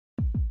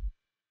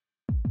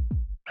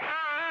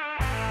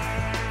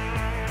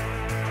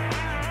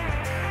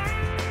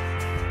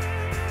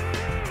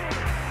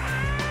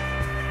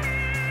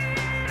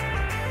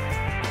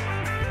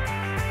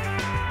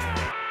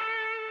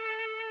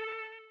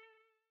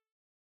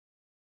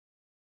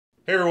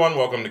Hey everyone,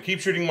 welcome to Keep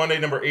Shooting Monday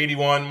number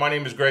 81. My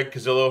name is Greg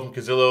Cazillo from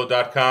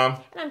Cazillo.com.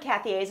 And I'm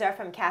Kathy Azar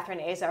from Catherine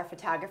Azar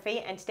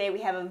Photography, and today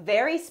we have a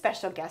very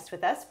special guest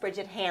with us,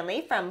 Bridget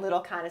Hanley from Little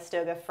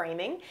Conestoga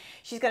Framing.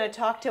 She's going to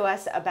talk to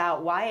us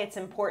about why it's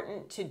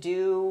important to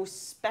do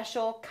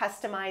special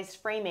customized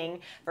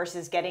framing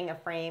versus getting a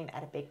frame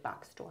at a big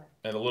box store.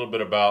 And a little bit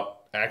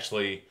about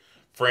actually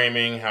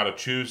framing, how to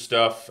choose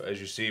stuff.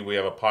 As you see, we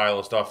have a pile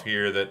of stuff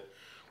here that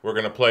we're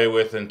going to play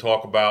with and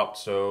talk about.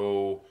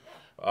 So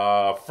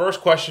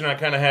first question I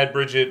kind of had,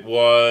 Bridget,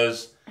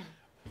 was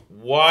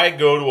why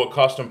go to a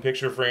custom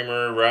picture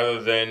framer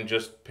rather than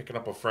just picking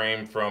up a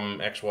frame from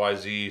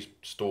XYZ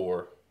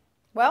store?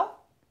 Well,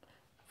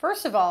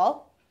 first of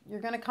all,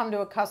 you're going to come to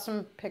a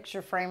custom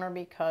picture framer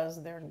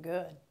because they're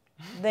good.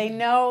 They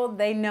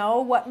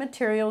know what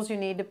materials you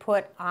need to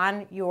put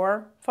on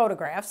your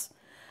photographs.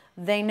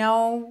 They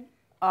know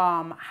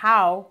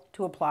how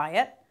to apply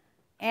it,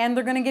 and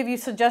they're going to give you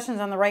suggestions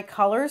on the right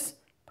colors,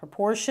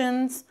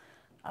 proportions,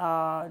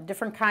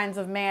 different kinds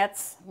of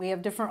mats. We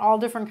have all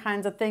different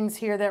kinds of things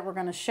here that we're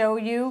going to show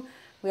you.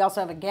 We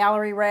also have a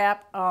gallery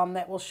wrap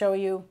that will show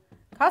you.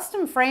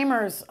 Custom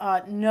framers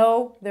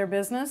know their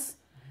business.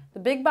 The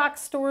big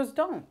box stores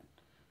don't.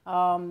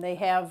 They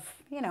have,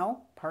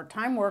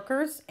 part-time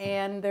workers,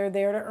 and they're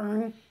there to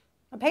earn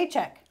a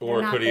paycheck.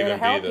 Or it could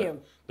even be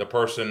the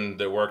person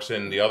that works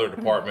in the other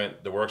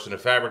department, that works in the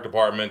fabric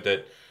department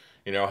that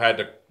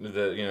had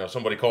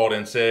somebody called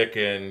in sick,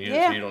 and you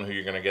don't know who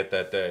you're going to get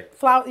that day.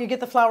 You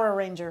get the flower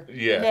arranger.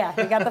 Yeah,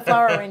 you got the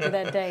flower arranger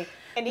that day.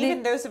 And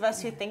even those of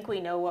us who think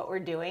we know what we're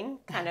doing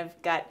kind of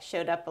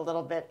showed up a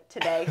little bit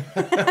today.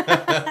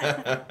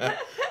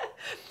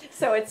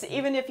 So it's,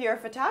 even if you're a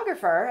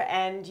photographer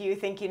and you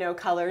think you know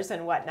colors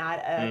and whatnot,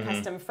 a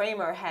custom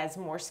framer has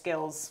more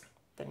skills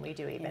than we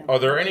do even. Are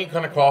there any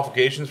kind of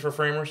qualifications for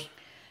framers?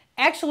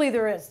 Actually,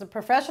 there is. The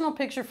Professional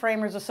Picture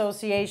Framers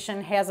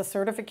Association has a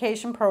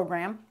certification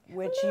program,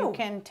 which you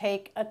can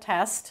take a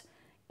test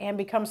and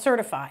become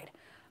certified.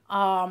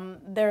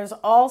 There's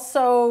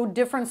also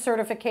different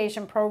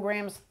certification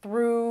programs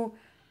through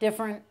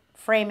different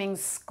framing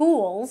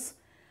schools.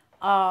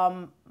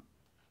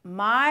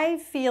 My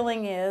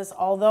feeling is,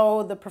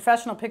 although the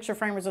Professional Picture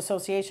Framers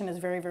Association is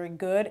very, very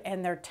good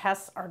and their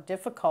tests are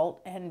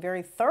difficult and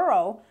very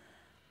thorough,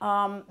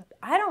 I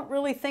don't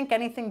really think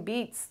anything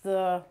beats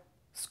the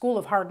School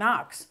of Hard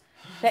Knocks.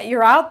 That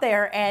you're out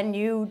there and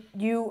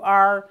you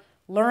are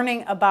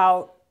learning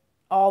about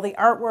all the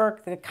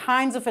artwork, the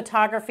kinds of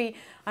photography.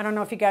 I don't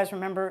know if you guys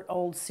remember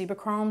old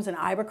Cibachromes and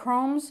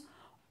Ibochromes.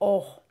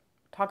 Oh,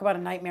 talk about a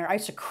nightmare. I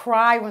used to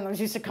cry when those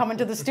used to come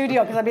into the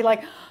studio because I'd be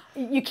like,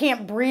 you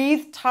can't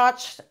breathe,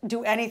 touch,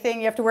 do anything.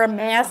 You have to wear a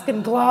mask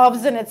and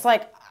gloves, and it's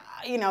like,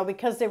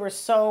 because they were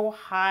so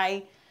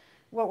high.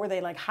 What were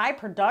they, like high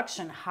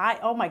production,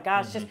 oh my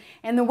gosh.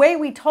 And the way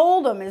we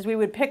told them is we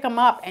would pick them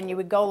up and you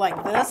would go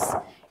like this,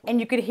 and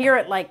you could hear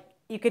it like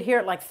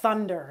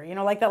thunder,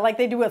 like that, like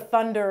they do a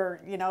thunder,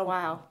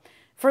 Wow.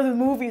 For the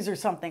movies or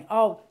something.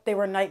 Oh, they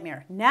were a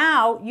nightmare.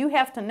 Now you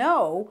have to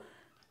know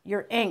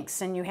your inks,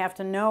 and you have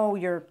to know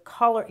your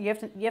color. You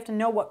have to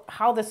know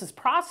how this is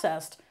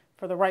processed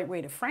for the right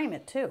way to frame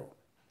it too.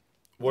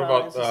 What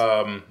about,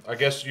 I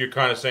guess you're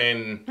kind of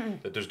saying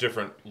that there's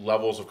different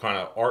levels of kind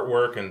of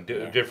artwork and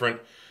different,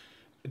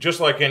 just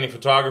like any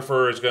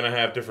photographer is going to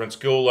have different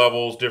skill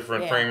levels,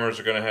 different framers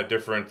are going to have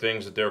different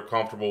things that they're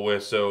comfortable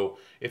with. So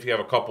if you have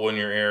a couple in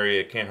your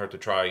area, it can't hurt to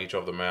try each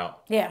of them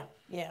out. Yeah.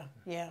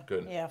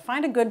 Good. Yeah,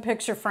 find a good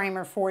picture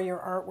framer for your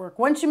artwork.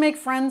 Once you make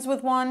friends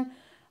with one,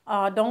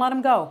 don't let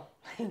them go.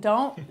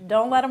 Don't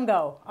let them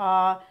go.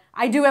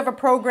 I do have a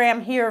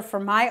program here for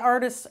my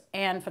artists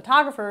and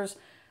photographers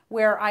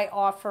where I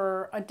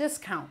offer a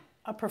discount,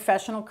 a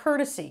professional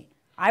courtesy.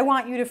 I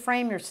want you to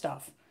frame your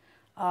stuff.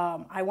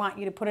 I want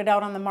you to put it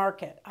out on the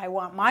market. I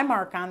want my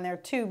mark on there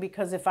too,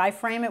 because if I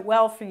frame it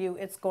well for you,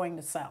 it's going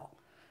to sell.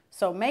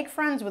 So make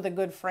friends with a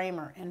good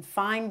framer and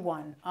find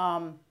one.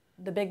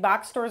 The big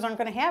box stores aren't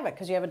going to have it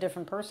because you have a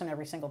different person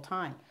every single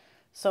time.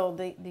 So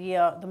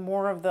the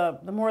more of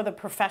the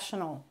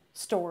professional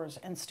stores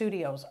and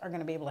studios are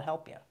going to be able to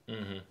help you,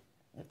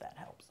 if that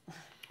helps.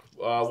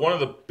 One of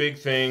the big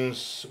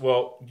things,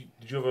 well,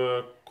 did you have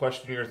a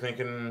question you were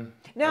thinking?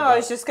 No, I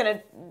was just going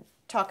to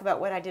talk about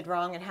what I did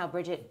wrong and how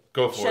Bridget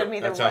showed me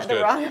the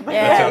wrong.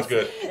 That sounds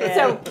good.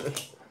 So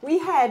we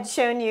had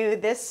shown you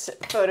this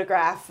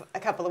photograph a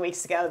couple of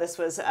weeks ago. This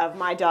was of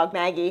my dog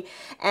Maggie,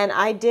 and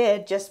I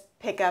did just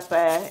pick up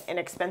an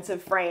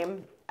expensive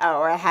frame,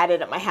 or I had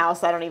it at my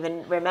house, I don't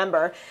even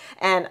remember,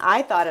 and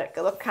I thought it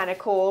looked kind of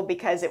cool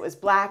because it was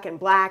black,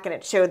 and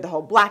it showed the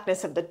whole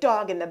blackness of the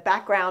dog in the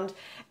background,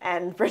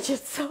 and Bridget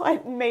saw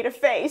it and made a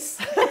face.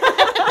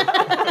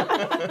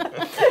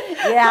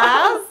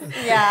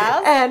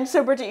 Yes. And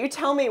so Bridget, you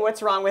tell me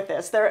what's wrong with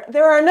this.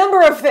 There are a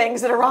number of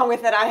things that are wrong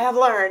with it, I have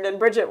learned, and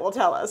Bridget will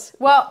tell us.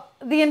 Well,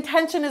 the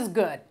intention is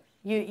good.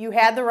 You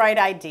had the right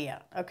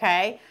idea,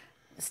 okay?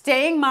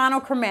 Staying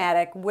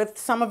monochromatic with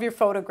some of your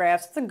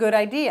photographs is a good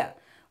idea.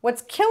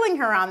 What's killing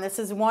her on this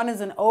is one is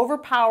an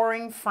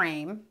overpowering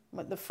frame.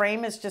 The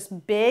frame is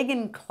just big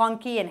and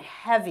clunky and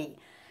heavy.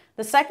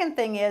 The second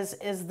thing is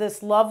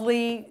this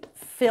lovely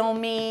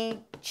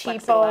filmy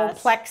cheapo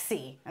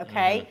plexi,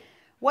 okay?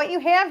 What you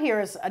have here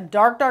is a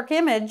dark, dark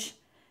image,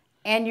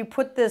 and you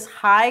put this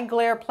high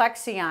glare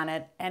plexi on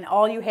it, and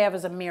all you have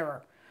is a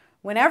mirror.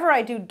 Whenever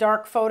I do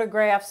dark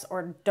photographs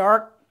or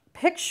dark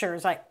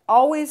pictures, I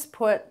always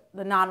put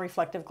the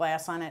non-reflective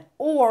glass on it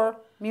or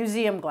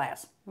museum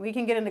glass. We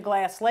can get into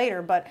glass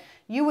later, but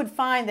you would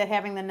find that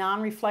having the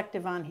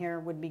non-reflective on here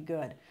would be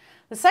good.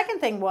 The second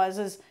thing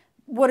is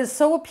what is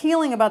so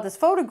appealing about this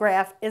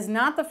photograph is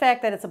not the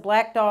fact that it's a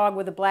black dog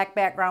with a black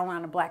background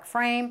on a black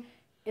frame,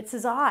 it's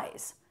his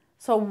eyes.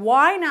 So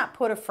why not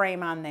put a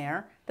frame on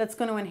there that's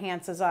going to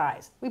enhance his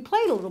eyes? We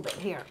played a little bit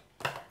here.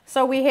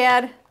 So we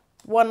had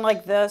one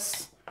like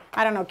this.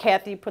 I don't know,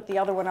 Kathy, put the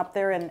other one up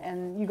there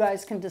and you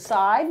guys can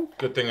decide.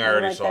 Good thing I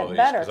already saw these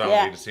because I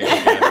don't need to see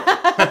them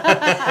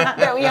again.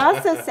 But we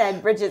also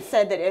said, Bridget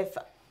said that if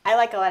I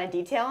like a lot of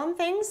detail on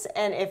things,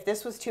 and if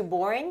this was too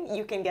boring,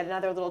 you can get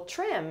another little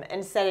trim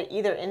and set it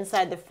either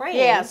inside the frame.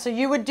 Yeah, so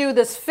you would do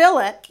this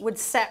fillet, would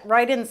set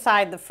right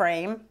inside the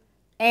frame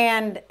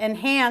and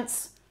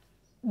enhance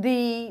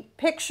the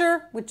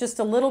picture with just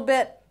a little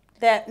bit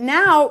that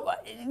now,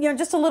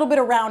 just a little bit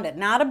around it,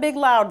 not a big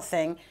loud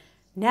thing.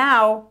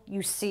 Now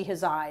you see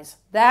his eyes.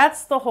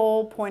 That's the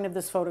whole point of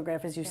this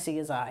photograph is you see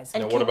his eyes.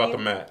 And what about the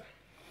mat?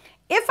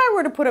 If I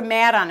were to put a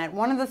mat on it,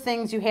 one of the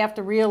things you have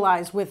to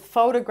realize with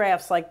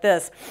photographs like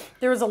this,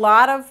 there's a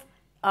lot of,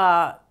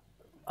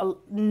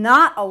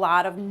 not a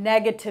lot of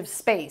negative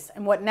space.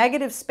 And what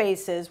negative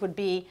space is would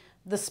be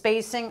the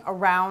spacing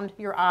around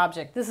your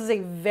object. This is a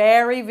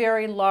very,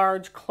 very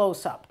large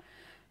close-up.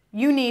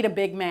 You need a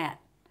big mat.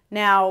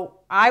 Now,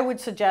 I would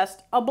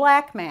suggest a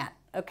black mat.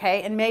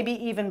 Okay, and maybe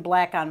even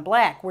black on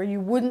black, where you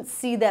wouldn't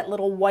see that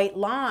little white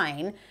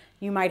line.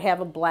 You might have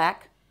a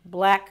black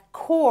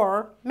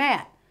core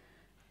mat.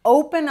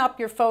 Open up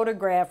your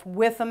photograph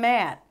with a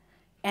mat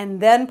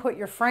and then put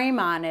your frame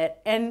on it,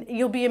 and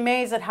you'll be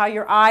amazed at how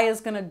your eye is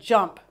going to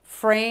jump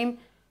frame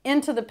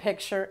into the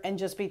picture and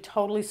just be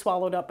totally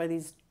swallowed up by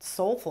these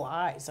soulful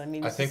eyes. I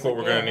mean, I think what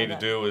we're going to need to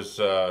do is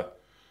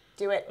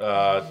do it.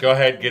 Go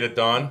ahead, get it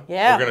done.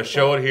 Yeah. We're going to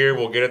show it here.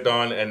 We'll get it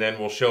done, and then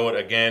we'll show it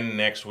again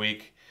next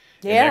week.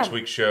 In next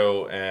week's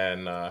show,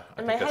 and I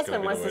think my that's husband gonna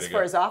be wants the way this to for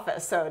go. his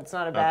office, so it's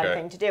not a bad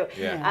thing to do.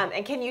 Yeah.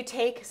 And can you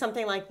take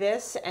something like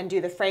this and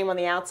do the frame on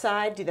the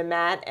outside, do the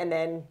mat, and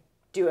then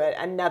do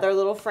another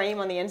little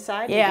frame on the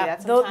inside? Yeah, you do that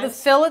the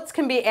sometimes? fillets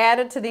can be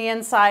added to the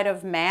inside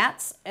of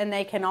mats, and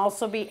they can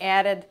also be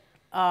added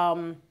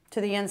to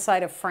the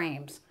inside of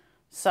frames.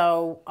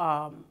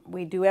 So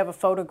we do have a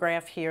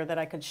photograph here that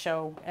I could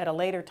show at a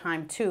later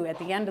time too. At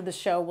the end of the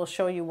show, we'll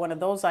show you one of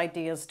those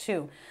ideas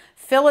too.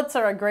 Fillets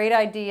are a great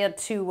idea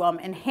to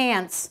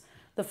enhance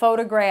the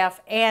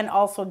photograph and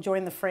also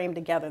join the frame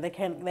together. They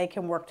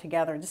can work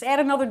together. Just add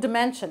another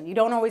dimension. You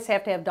don't always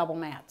have to have double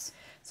mats.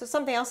 So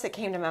something else that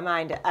came to my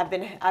mind,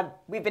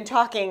 we've been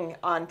talking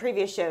on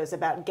previous shows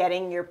about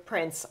getting your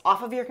prints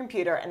off of your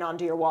computer and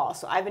onto your wall.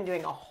 So I've been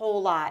doing a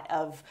whole lot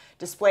of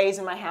displays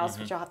in my house,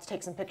 which I'll have to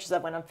take some pictures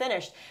of when I'm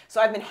finished.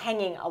 So I've been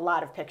hanging a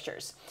lot of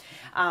pictures.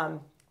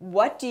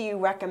 What do you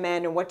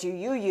recommend and what do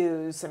you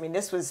use? I mean,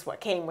 this was what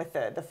came with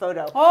the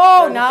photo.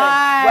 Oh,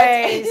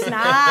 nice,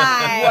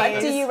 nice.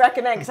 What do you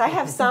recommend? Because I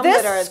have some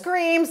this that are...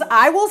 screams,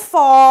 I will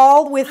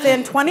fall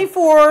within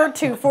 24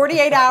 to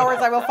 48 hours,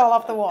 I will fall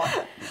off the wall.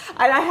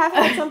 And I have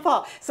had some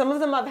fall. Some of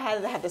them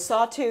have had the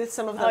sawtooth.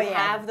 Some of them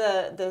have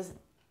the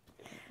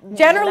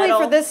Generally,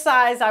 metal. for this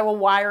size, I will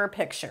wire a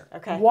picture.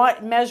 Okay.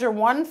 Measure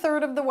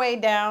 1/3 of the way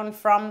down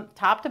from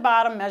top to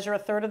bottom. Measure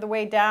 1/3 of the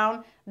way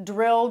down.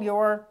 Drill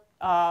your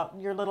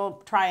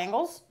little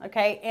triangles,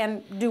 okay,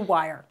 and do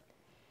wire.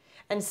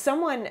 And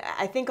someone,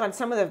 I think on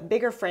some of the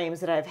bigger frames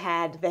that I've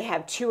had, they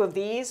have 2 of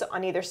these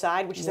on either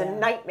side, which is a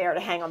nightmare to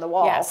hang on the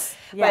wall. Yes.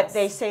 But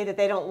they say that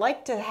they don't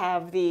like to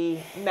have the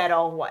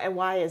metal, and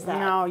why is that?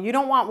 No, you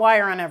don't want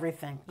wire on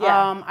everything.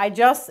 Yeah. I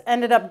just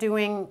ended up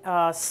doing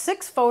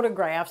 6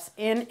 photographs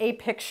in a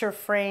picture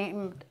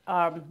framed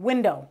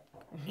window.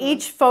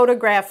 Each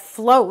photograph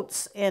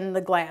floats in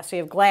the glass. You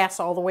have glass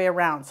all the way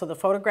around. So the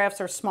photographs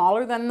are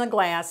smaller than the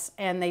glass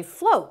and they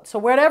float. So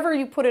whatever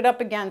you put it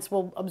up against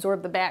will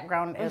absorb the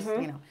background as,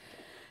 you know.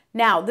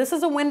 Now, this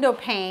is a window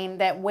pane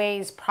that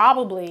weighs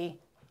probably,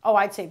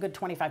 I'd say a good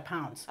 25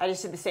 pounds. I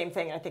just did the same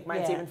thing, and I think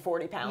mine's even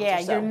 40 pounds Yeah,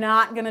 or so. you're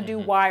not going to do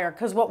wire,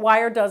 because what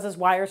wire does is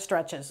wire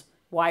stretches.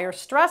 Wire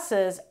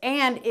stresses,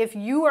 and if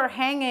you are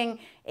hanging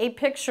a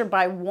picture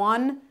by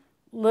one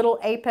little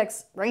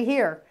apex right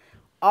here,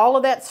 all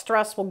of that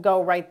stress will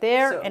go right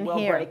there so and it will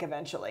here. break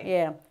eventually.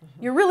 Yeah.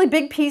 Your really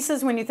big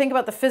pieces, when you think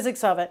about the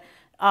physics of it,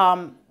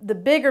 the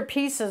bigger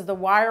pieces, the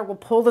wire will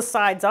pull the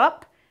sides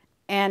up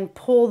and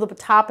pull the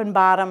top and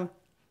bottom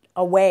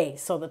away.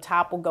 So the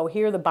top will go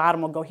here, the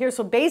bottom will go here.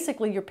 So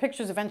basically your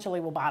pictures eventually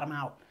will bottom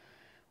out.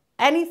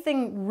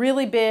 Anything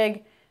really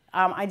big,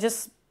 I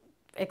just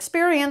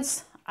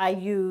experience, I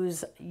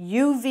use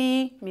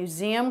UV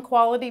museum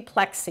quality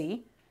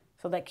plexi.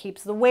 So that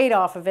keeps the weight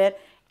off of it,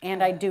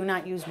 and I do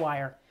not use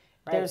wire.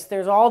 Right.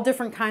 There's all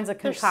different kinds of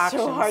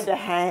concoctions. They're so hard to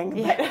hang.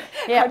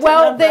 Yeah.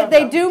 Well,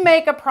 they do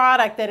make a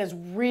product that is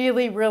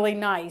really, really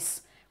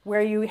nice,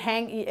 where you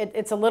hang.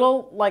 It's a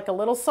little like a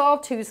little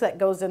sawtooth that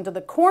goes into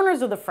the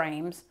corners of the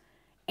frames,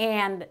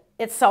 and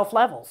it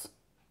self-levels.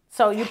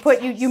 So you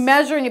put you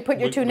measure and you put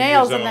your two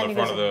nails, and then you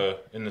just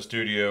in the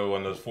studio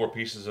on those 4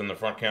 pieces in the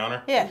front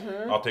counter. Yeah.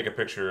 I'll take a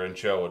picture and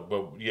show it.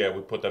 But yeah,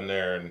 we put them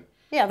there and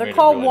they're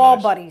called really wall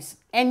buddies,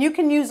 and you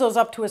can use those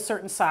up to a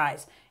certain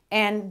size.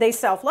 And they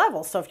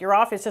self-level, so if you're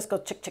off, it's just go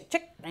chick, chick,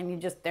 chick, and you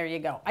just, there you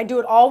go. I do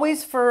it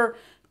always for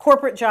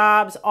corporate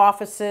jobs,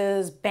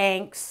 offices,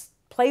 banks,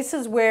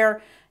 places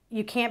where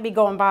you can't be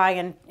going by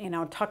and,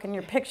 tucking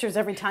your pictures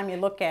every time you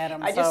look at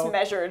them. I just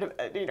measured,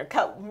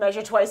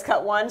 measure twice,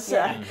 cut once,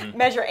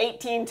 measure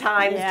 18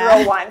 times,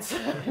 drill once.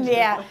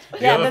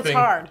 That's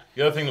hard.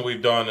 The other thing that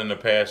we've done in the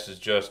past is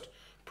just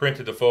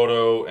printed the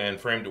photo and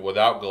framed it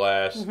without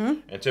glass,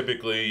 and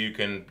typically you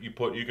can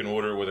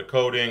order it with a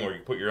coating, or you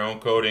put your own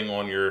coating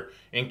on your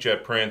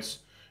inkjet prints,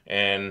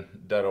 and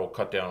that'll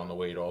cut down on the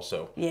weight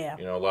also.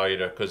 Allow you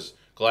to, because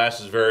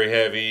glass is very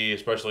heavy,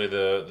 especially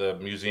the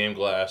museum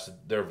glass.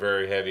 They're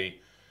very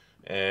heavy,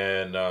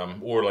 and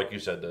or like you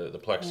said, the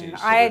plexi.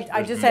 So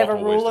I just have a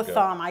rule of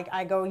thumb.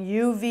 I go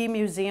UV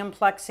museum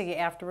plexi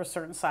after a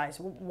certain size.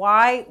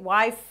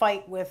 Why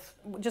fight with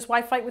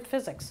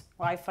physics?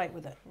 Why fight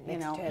with it?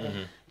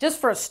 Just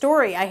for a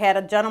story, I had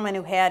a gentleman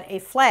who had a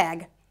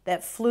flag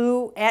that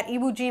flew at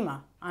Iwo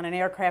Jima on an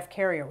aircraft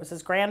carrier. It was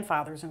his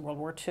grandfather's in World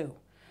War II.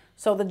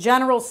 So the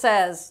general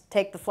says,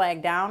 take the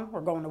flag down,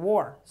 we're going to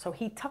war. So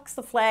he tucks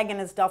the flag in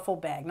his duffel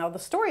bag. Now the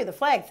story of the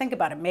flag, think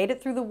about it, made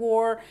it through the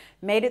war,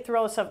 made it through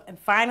all this stuff, and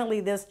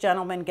finally this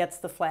gentleman gets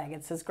the flag.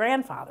 It's his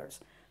grandfather's.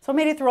 So it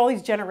made it through all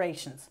these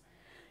generations.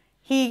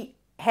 He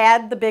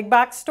had the big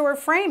box store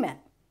frame it,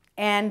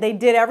 and they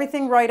did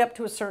everything right up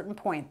to a certain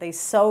point. They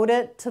sewed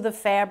it to the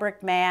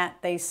fabric mat,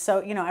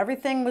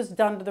 everything was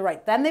done to the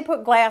right. Then they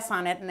put glass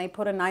on it, and they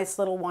put a nice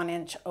little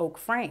 1-inch oak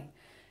frame.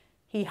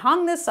 He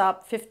hung this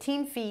up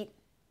 15 feet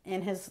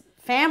in his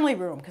family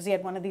room, because he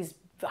had one of these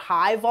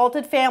high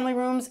vaulted family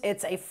rooms.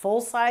 It's a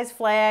full-size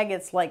flag.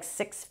 It's like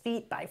 6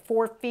 feet by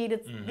 4 feet.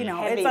 It's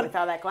heavy with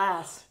all that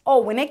glass.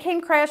 Oh, when it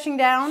came crashing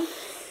down,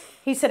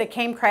 he said it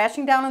came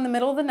crashing down in the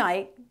middle of the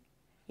night.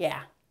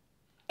 Yeah,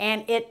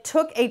 and it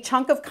took a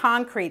chunk of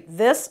concrete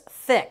this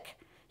thick.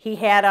 He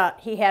had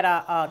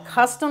a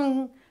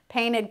custom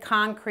painted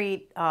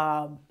concrete,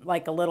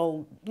 like a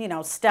little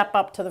step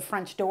up to the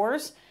French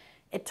doors.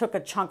 It took a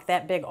chunk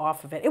that big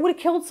off of it. It would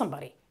have killed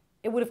somebody.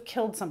 It would have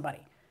killed somebody.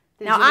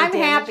 Now I'm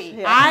happy.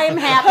 Yeah. I'm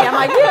happy. I'm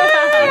like,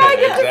 I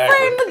get to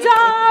frame the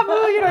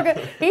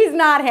job. He's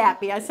not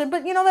happy. I said,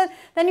 but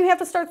then you have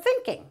to start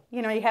thinking.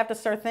 You have to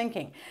start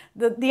thinking.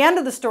 The end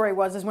of the story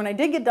is when I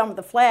did get done with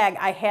the flag,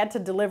 I had to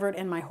deliver it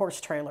in my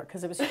horse trailer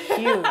because it was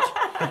huge.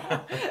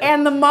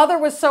 And the mother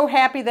was so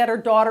happy that her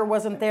daughter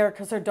wasn't there,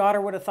 because her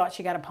daughter would have thought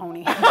she got a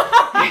pony.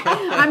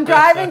 I'm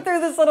driving through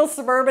this little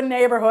suburban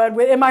neighborhood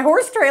in my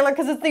horse trailer,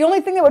 because it's the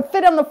only thing that would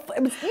fit on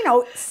it was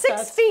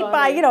 6 feet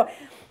by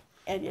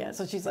And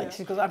so she's like,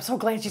 she goes, I'm so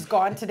glad she's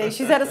gone today.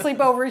 She's had a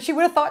sleepover, and she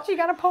would have thought she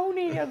got a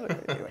pony.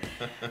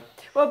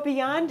 Well,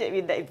 beyond,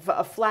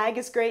 a flag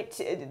is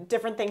great,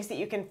 different things that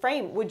you can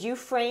frame. Would you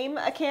frame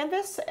a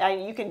canvas?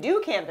 You can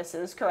do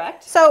canvases,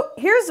 correct? So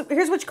here's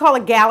what you call a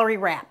gallery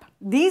wrap.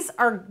 These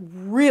are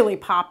really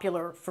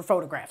popular for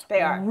photographs.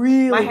 They are.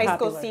 Really My high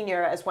school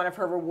senior, as one of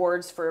her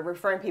rewards for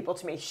referring people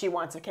to me, she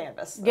wants a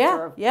canvas.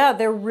 They're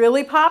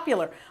really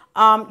popular.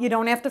 You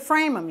don't have to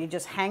frame them. You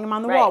just hang them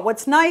on the wall.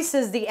 What's nice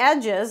is the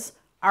edges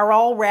are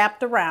all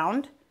wrapped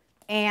around,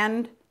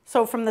 and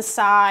so from the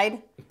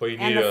side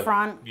and the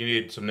front. You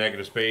need some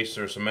negative space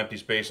or some empty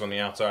space on the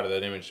outside of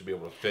that image to be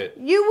able to fit.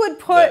 You would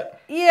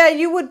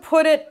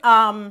put it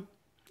on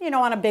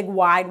a big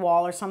wide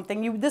wall or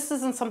something. This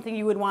isn't something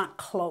you would want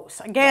close.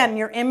 Again,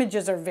 your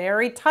images are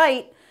very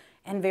tight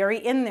and very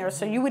in there,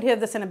 so you would have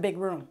this in a big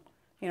room.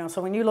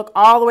 So when you look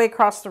all the way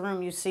across the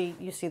room, you see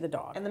the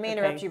dog. And let me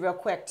interrupt you real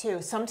quick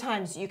too.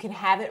 Sometimes you can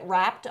have it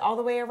wrapped all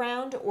the way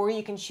around, or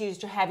you can choose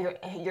to have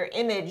your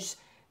image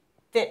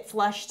fit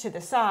flush to the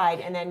side,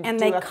 and then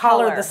they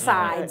color the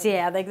sides.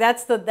 Yeah,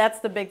 that's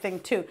the big thing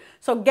too.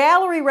 So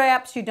gallery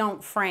wraps you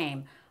don't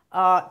frame.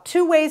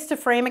 2 ways to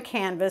frame a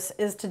canvas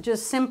is to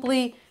just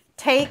simply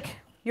take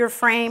your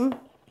frame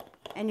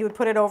and you would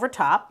put it over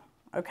top,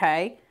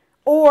 okay?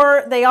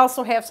 Or they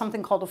also have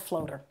something called a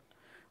floater,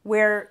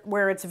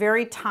 where it's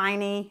very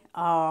tiny.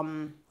 I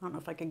don't know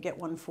if I could get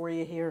one for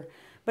you here,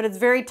 but it's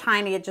very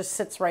tiny. It just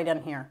sits right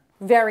in here,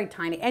 very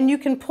tiny. And you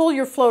can pull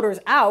your floaters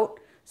out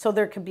so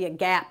there could be a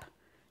gap,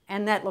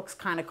 and that looks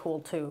kind of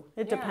cool too.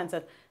 It depends.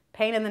 A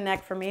pain in the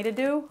neck for me to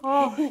do.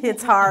 Oh,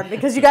 it's hard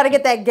because you got to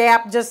get that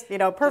gap just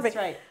perfect. That's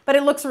right. But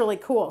it looks really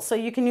cool. So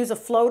you can use a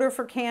floater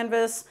for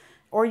canvas,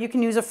 or you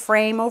can use a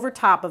frame over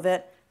top of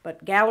it.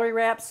 But gallery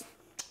wraps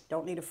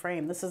don't need a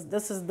frame. This is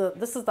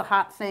the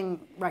hot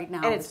thing right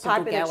now. And it's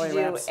popular to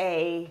do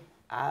a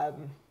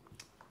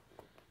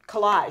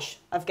collage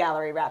of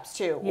gallery wraps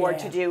too, or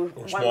to do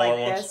one like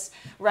this,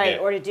 right? Yeah.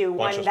 Or to do Bunch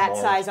one of that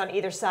smaller size on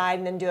either side,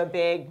 and then do a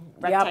big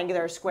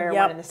rectangular square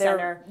one in the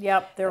center.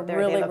 They're They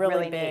really, look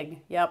really neat. big.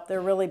 Yep,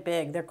 they're really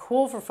big. They're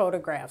cool for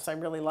photographs. I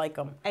really like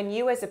them. And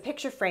you, as a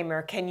picture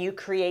framer, can you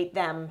create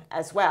them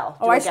as well?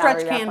 Oh, Do a I stretch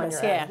gallery wrap on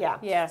canvas, your own?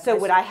 yeah. So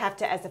would I have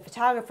to, as a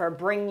photographer,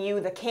 bring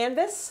you the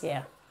canvas?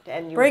 Yeah.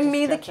 And you Bring would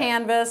me just the stretch it?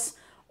 canvas,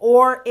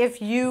 or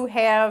if you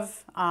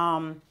have,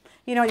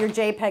 you know, your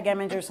JPEG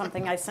image or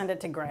something, I send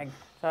it to Greg.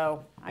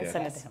 So I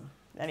send it to him.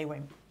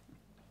 Anyway,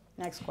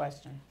 next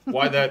question.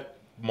 Why that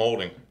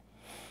molding?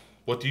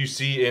 What do you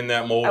see in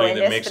that molding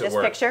that makes it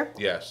work? Picture?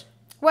 Yes.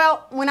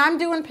 Well, when I'm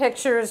doing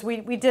pictures, we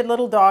did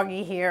little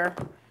doggy here.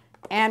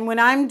 And when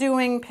I'm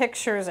doing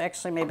pictures,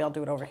 actually, maybe I'll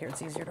do it over here.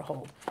 It's easier to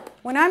hold.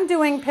 When I'm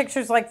doing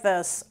pictures like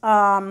this,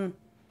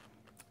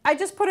 I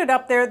just put it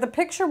up there. The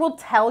picture will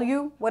tell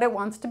you what it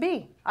wants to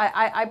be.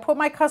 I put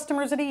my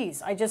customers at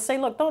ease. I just say,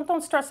 look,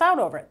 don't stress out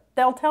over it.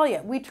 They'll tell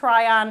you. We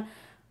try on,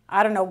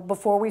 I don't know,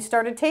 before we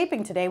started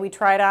taping today, we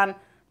tried on,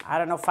 I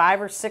don't know,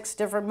 5 or 6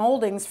 different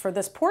moldings for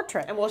this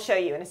portrait. And we'll show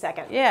you in a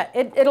second. Yeah,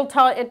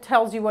 it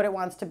tells you what it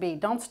wants to be.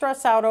 Don't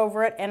stress out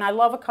over it. And I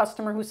love a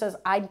customer who says,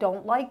 I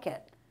don't like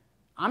it.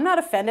 I'm not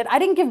offended. I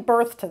didn't give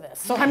birth to this,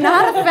 so I'm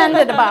not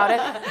offended about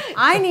it.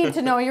 I need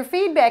to know your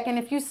feedback. And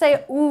if you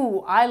say,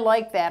 ooh, I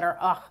like that, or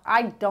ugh,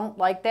 I don't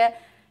like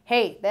that,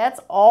 hey, that's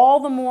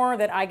all the more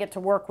that I get to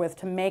work with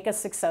to make a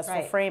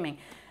successful framing.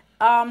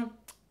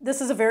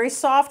 This is a very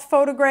soft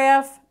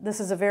photograph. This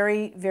is a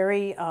very,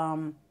 very, I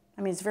mean,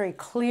 it's very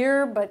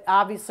clear, but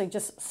obviously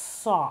just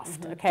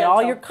soft. Okay, Gentle.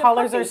 all your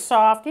colors are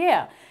soft.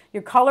 Yeah,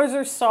 your colors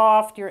are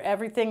soft. Your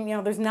everything, you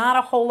know, there's not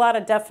a whole lot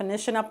of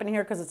definition up in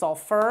here because it's all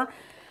fur.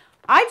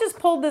 I just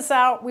pulled this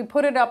out, we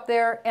put it up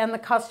there, and the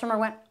customer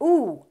went,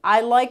 ooh,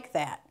 I like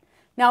that.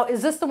 Now,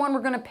 is this the one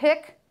we're going to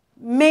pick?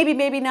 Maybe,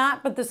 maybe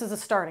not, but this is a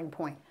starting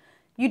point.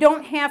 You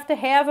don't have to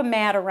have a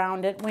mat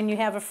around it when you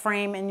have a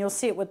frame, and you'll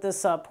see it with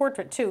this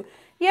portrait too.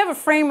 You have a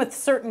frame with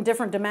certain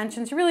different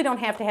dimensions, you really don't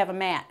have to have a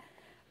mat.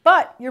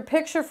 But your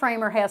picture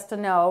framer has to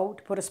know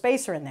to put a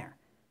spacer in there.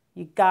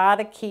 You got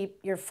to keep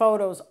your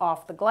photos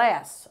off the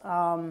glass.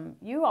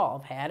 You all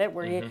have had it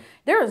where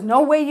there is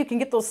no way you can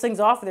get those things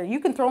off of there.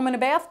 You can throw them in a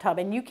bathtub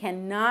and you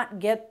cannot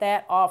get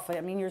that off. I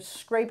mean, you're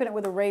scraping it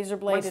with a razor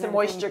blade. Once and the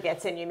moisture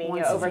gets in, you mean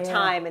Once over it's-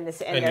 time, and the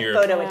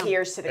photo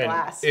adheres to the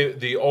glass.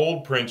 The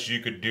old prints,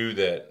 you could do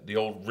that. The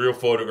old real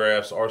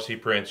photographs,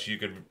 RC prints, you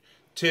could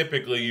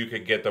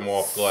get them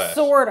off glass.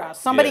 Sorta.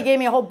 Somebody gave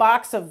me a whole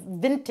box of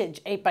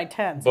vintage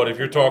 8x10s. But if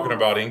you're talking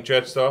about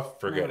inkjet stuff,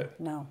 forget it.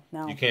 No.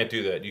 You can't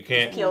do that. You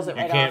can't. Peels it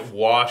right you can't off.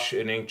 wash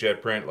an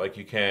inkjet print like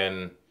you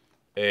can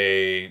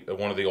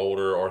one of the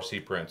older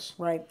RC prints.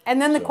 Right. And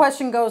then the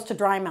question goes to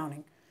dry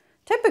mounting.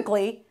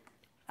 Typically,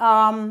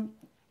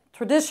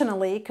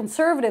 traditionally,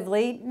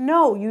 conservatively,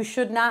 no, you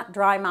should not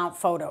dry mount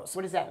photos.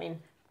 What does that mean?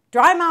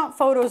 Dry mount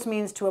photos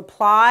means to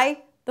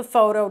apply the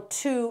photo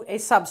to a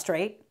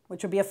substrate,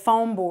 which would be a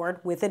foam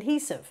board with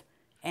adhesive.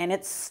 And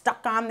it's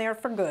stuck on there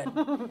for good,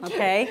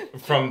 okay?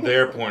 From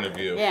their point of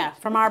view. Yeah,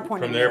 from our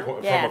point of view.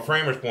 From a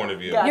framer's point of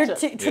view.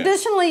 Gotcha.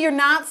 Traditionally, you're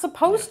not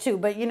supposed to,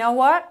 but you know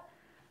what?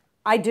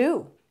 I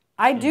do.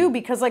 I do,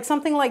 because like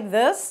something like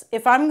this,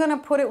 if I'm going to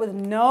put it with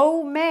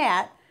no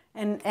mat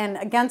and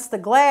against the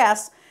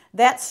glass,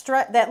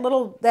 that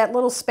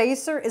little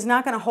spacer is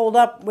not going to hold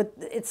up with,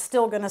 it's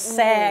still going to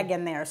sag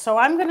in there. So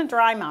I'm going to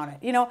dry mount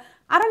it. You know,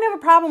 I don't have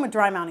a problem with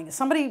dry mounting.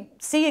 Somebody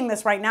seeing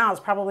this right now is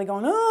probably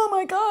going, "Oh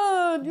my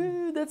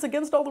God, that's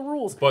against all the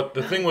rules." But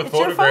the thing with It's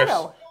your photographs,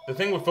 photo. the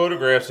thing with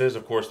photographs is,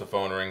 of course, the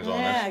phone rings on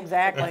Yeah, us.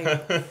 exactly.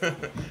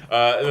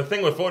 The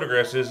thing with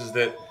photographs is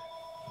that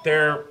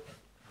there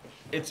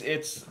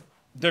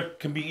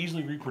can be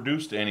easily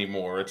reproduced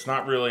anymore. It's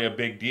not really a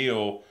big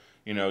deal.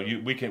 You know,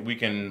 we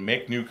can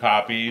make new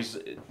copies,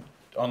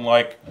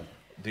 unlike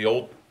the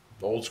old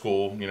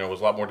school. You know, it was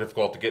a lot more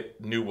difficult to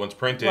get new ones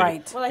printed.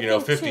 Right. Well, I you know,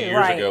 think 50 too,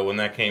 years ago when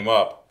that came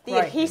up. The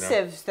Right.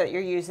 adhesives that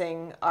you're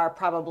using are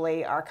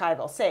probably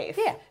archival safe.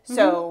 Yeah.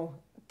 So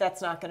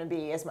that's not going to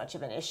be as much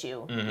of an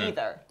issue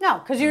either. No,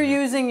 because you're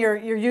using your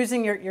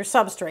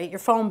substrate. Your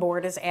foam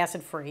board is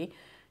acid free.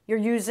 You're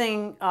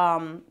using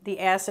the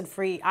acid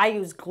free. I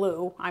use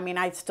glue. I mean,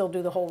 I still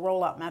do the whole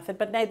roll out method,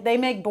 but they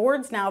make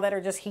boards now that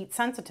are just heat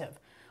sensitive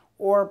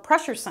or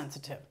pressure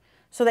sensitive,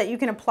 so that you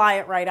can apply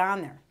it right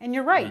on there. And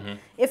you're right.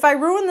 If I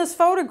ruin this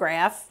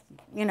photograph,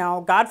 you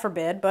know, God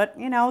forbid, but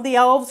you know, the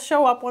elves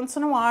show up once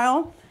in a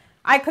while.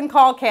 I can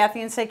call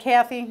Kathy and say,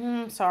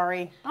 Kathy,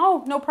 sorry.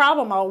 Oh, no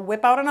problem. I'll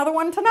whip out another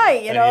one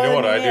tonight. You know, and you know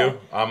what I do?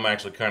 I'm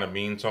actually kind of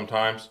mean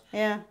sometimes.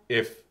 Yeah.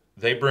 If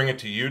they bring it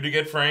to you to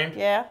get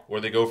framed, or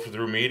they go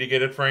through me to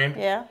get it framed,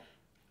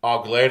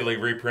 I'll gladly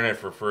reprint it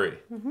for free.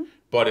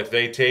 But if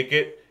they take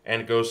it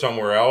and go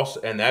somewhere else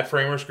and that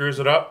framer screws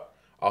it up,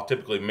 I'll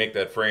typically make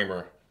that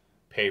framer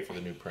pay for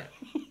the new print.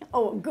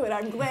 Oh, good.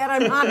 I'm glad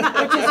I'm on that.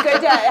 Which is good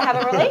to have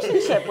a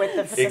relationship with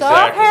the Exactly.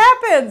 Stuff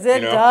happens.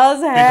 It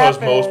does happen.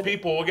 Because most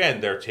people,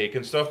 again, they're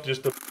taking stuff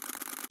just to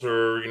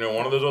or, you know,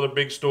 one of those other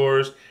big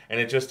stores, and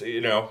it just,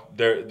 you know,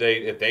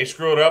 if they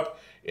screw it up,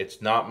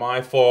 It's not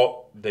my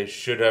fault. They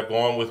should have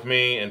gone with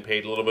me and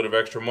paid a little bit of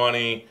extra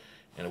money,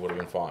 and it would have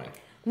been fine.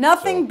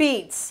 Nothing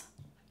beats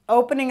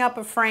opening up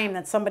a frame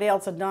that somebody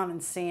else had done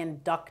and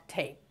seeing duct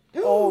tape.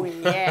 Oh,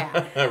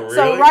 yeah. Really?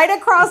 So right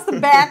across the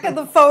back of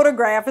the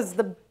photograph is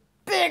the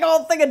big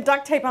old thing of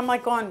duct tape. I'm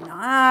like going,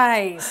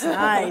 nice,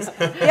 nice.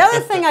 The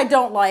other thing I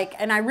don't like,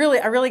 and I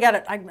really got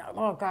it,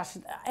 oh gosh,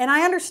 and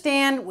I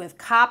understand with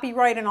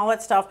copyright and all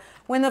that stuff,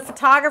 when the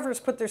photographers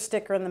put their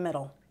sticker in the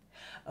middle.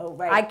 Oh,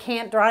 right. I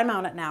can't dry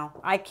mount it now.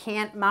 I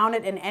can't mount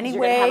it in any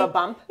You're way. going to have a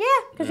bump? Yeah,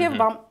 because you have a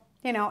bump,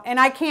 you know, and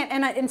I can't,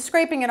 and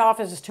scraping it off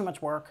is just too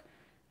much work.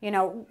 You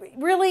know,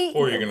 really.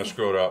 Or you're going to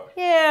screw it up.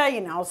 Yeah,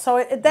 you know,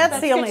 so that's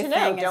the only good to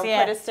thing. know. Don't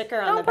yeah. put a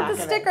sticker on the back Don't put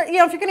the of sticker, it. you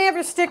know, if you're going to have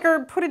your sticker,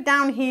 put it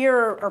down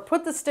here or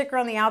put the sticker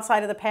on the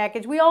outside of the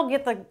package. We all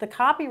get the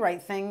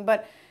copyright thing,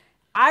 but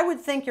I would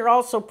think you're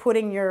also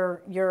putting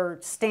your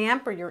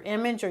stamp or your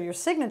image or your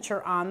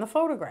signature on the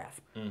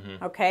photograph.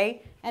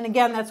 Okay? And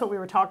again, that's what we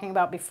were talking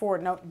about before.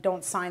 No,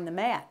 don't sign the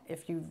mat.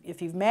 If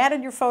you've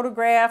matted your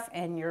photograph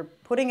and you're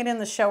putting it in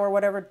the show or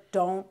whatever,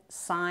 don't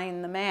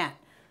sign the mat.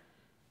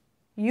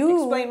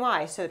 Explain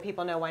why, so that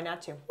people know why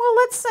not to. Well,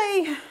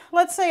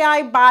 let's say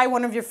I buy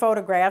one of your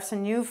photographs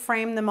and you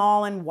frame them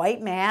all in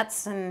white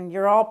mats and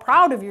you're all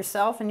proud of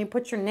yourself and you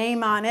put your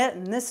name on it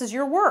and this is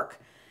your work.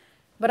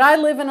 But I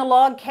live in a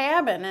log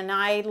cabin and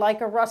I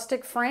like a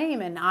rustic frame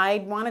and I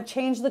want to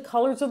change the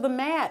colors of the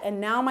mat and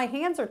now my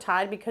hands are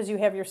tied because you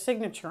have your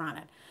signature on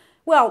it.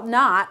 Well,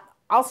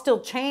 I'll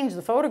still change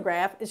the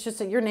photograph. It's just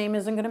that your name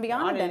isn't going to be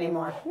on it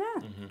anymore.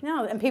 Yeah,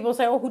 no. And people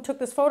say, oh, who took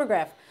this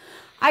photograph?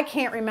 I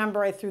can't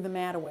remember. I threw the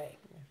mat away.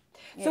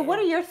 So what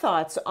are your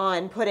thoughts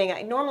on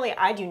putting, normally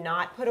I do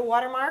not put a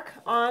watermark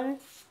on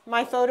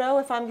my photo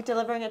if I'm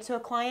delivering it to a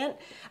client.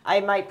 I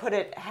might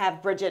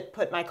have Bridget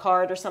put my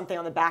card or something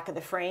on the back of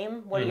the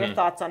frame. What are your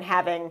thoughts on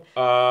having?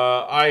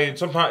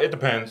 Sometimes it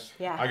depends.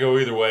 Yeah. I go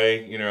either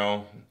way, you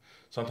know.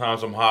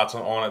 Sometimes I'm hot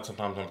on it,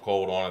 sometimes I'm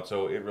cold on it,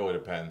 so it really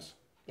depends.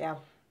 Yeah.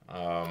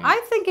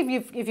 I think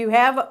if you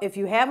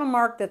have a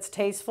mark that's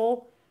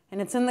tasteful and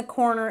it's in the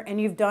corner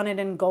and you've done it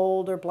in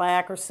gold or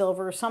black or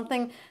silver or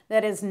something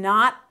that is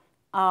not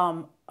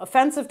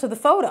offensive to the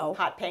photo.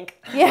 Hot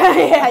pink.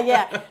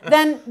 Yeah.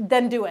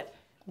 Then do it.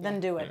 Then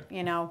do it.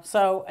 You know.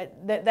 So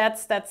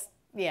that's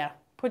yeah.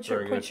 Put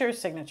your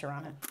signature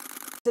on it.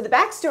 So the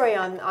backstory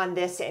on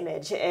this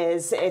image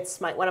is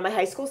it's one of my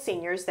high school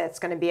seniors that's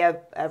going to be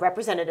a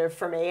representative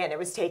for me, and it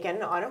was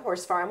taken on a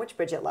horse farm, which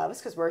Bridget loves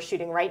because we're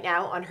shooting right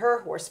now on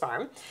her horse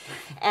farm.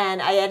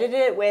 And I edited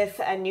it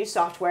with a new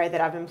software that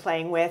I've been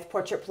playing with,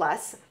 Portrait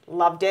Plus.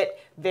 Loved it.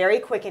 Very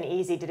quick and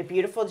easy. Did a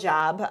beautiful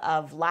job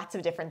of lots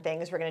of different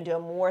things. We're going to do a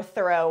more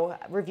thorough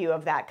review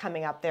of that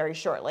coming up very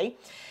shortly.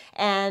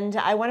 And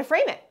I want to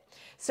frame it.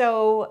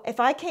 So if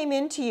I came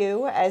into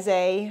you as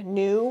a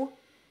new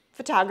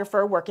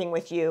photographer working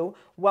with you,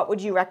 what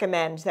would you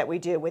recommend that we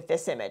do with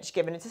this image,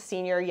 given it's a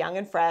senior, young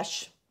and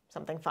fresh,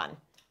 something fun?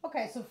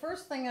 Okay, so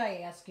first thing I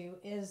ask you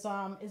is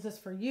this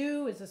for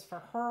you? Is this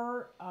for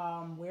her?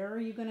 Where are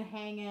you going to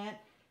hang it?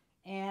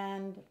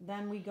 And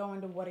then we go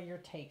into what are your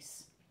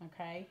tastes,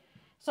 okay?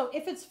 So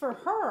if it's for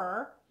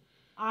her,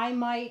 I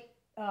might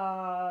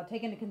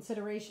take into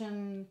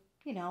consideration,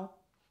 you know,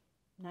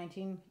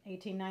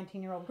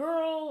 19-year-old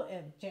girl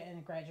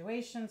in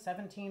graduation,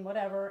 17,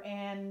 whatever,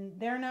 and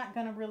they're not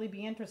going to really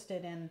be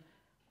interested in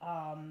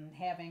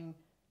having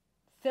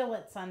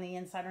fillets on the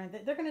inside or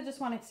anything. They're going to just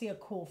want to see a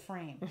cool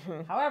frame.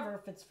 However,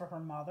 if it's for her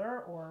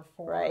mother or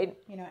for,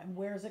 you know, and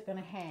where's it going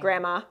to hang?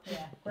 Grandma.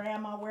 Yeah,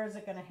 grandma, where's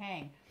it going to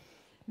hang?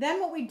 Then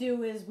what we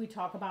do is we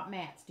talk about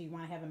mats. Do you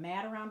want to have a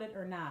mat around it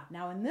or not?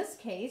 Now, in this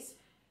case,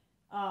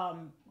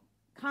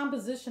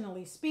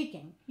 compositionally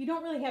speaking, you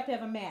don't really have to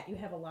have a mat. You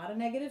have a lot of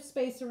negative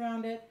space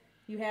around it.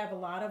 You have a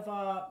lot of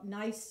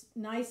nice,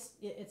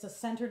 it's a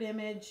centered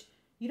image.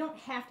 You don't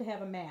have to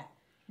have a mat.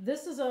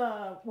 This is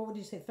a, what would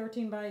you say,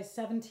 13 by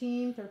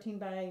 17, 13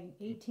 by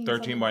 18?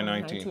 13 by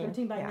 19.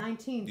 13 by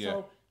 19. Yeah.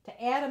 So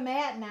to add a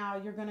mat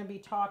now, you're going to be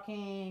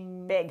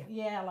talking... Big.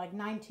 Yeah, like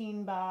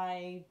 19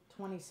 by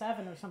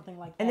 27 or something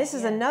like that. And this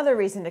is another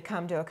reason to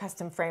come to a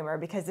custom framer,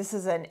 because this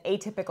is an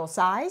atypical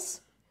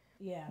size.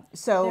 Yeah.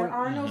 So there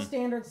are no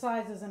standard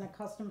sizes in a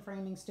custom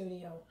framing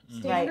studio.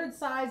 Standard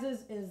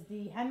sizes is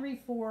the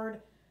Henry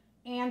Ford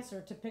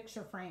answer to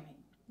picture framing.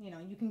 You know,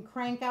 you can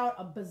crank out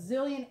a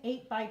bazillion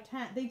 8 by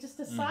 10. They just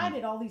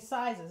decided all these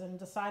sizes and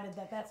decided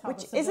that that's how.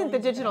 Which isn't the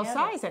digital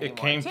size anymore. It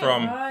came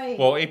from,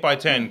 well, 8 by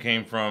 10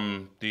 came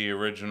from the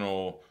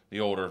original, the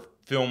older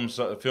film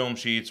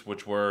sheets,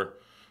 which were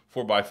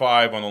 4 by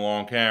 5 on the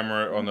long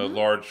camera, on the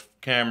large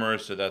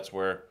cameras. So that's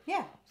where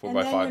 4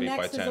 by 5, 8 by 10. And then your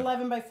next is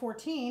 11 by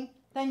 14.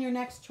 Then your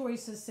next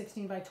choice is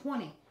 16 by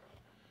 20.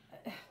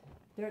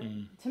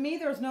 To me,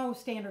 there's no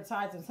standard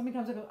size. And somebody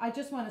comes and goes, I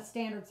just want a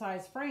standard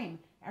size frame.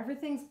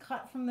 Everything's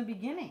cut from the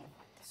beginning.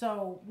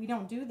 So we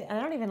don't do that. And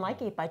I don't even like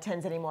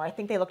 8x10s anymore. I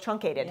think they look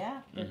truncated.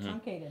 Yeah, they're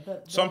truncated.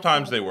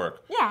 Sometimes they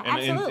work. Yeah, and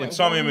absolutely. In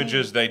some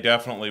images, they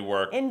definitely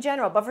work. In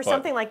general, but for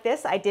something like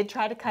this, I did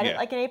try to cut it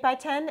like an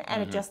 8x10,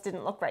 and it just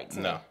didn't look right to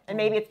me. And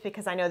maybe it's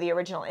because I know the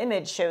original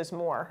image shows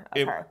more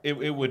of her.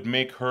 It would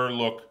make her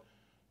look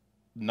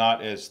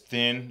not as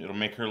thin. It'll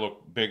make her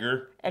look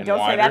bigger and don't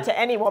wider. say that to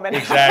any woman.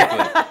 Exactly.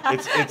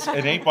 It's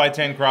an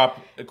 8x10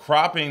 crop.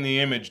 Cropping the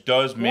image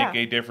does make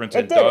a difference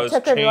and does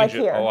change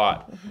it a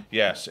lot.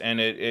 Yes, and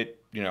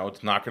it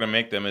it's not going to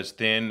make them as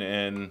thin,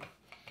 and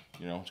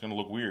it's going to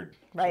look weird.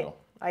 Right. So.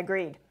 I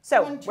agreed.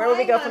 So where will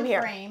we go from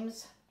here?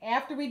 Frames,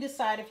 after we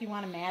decide if you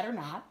want a matte or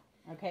not,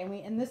 okay,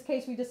 in this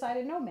case we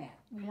decided no matte.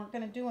 We weren't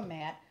going to do a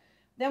matte.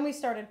 Then we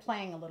started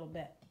playing a little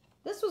bit.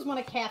 This was one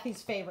of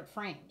Kathy's favorite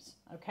frames,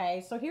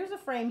 okay? So here's a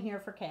frame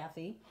here for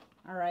Kathy,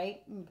 all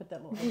right? Let me put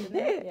that little edge in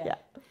there. Yeah.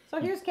 So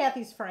here's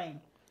Kathy's frame.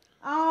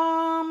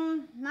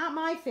 Not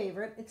my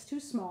favorite. It's too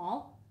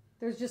small.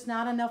 There's just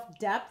not enough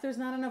depth. There's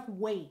not enough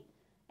weight.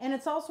 And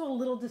it's also a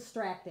little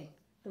distracting.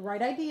 The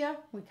right idea.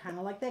 We kind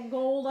of like that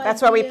gold idea.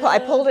 That's why I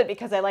pulled it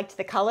because I liked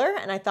the color,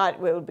 and I thought it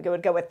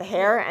would go with the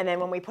hair. And then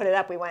when we put it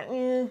up, we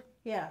went,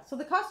 Yeah, so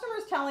the customer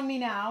is telling me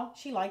now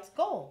she likes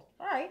gold.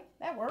 All right,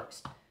 that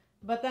works.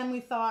 But then we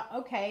thought,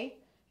 okay,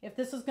 if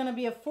this is going to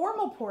be a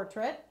formal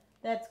portrait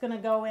that's going to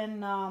go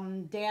in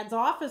Dad's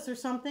office or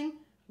something,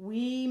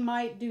 we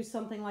might do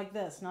something like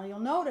this. Now you'll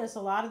notice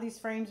a lot of these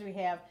frames we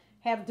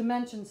have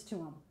dimensions to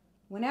them.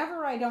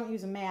 Whenever I don't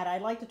use a matte, I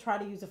like to try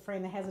to use a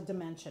frame that has a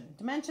dimension.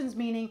 Dimensions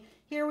meaning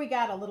here we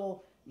got a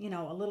little,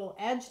 a little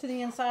edge to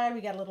the inside, we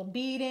got a little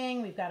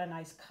beading, we've got a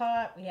nice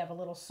cut, we have a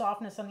little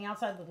softness on the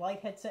outside, the light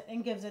hits it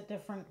and gives it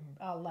different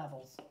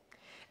levels.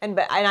 And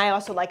I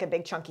also like a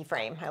big chunky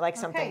frame. I like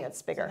something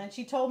that's bigger. So then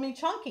she told me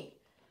chunky.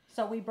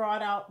 So we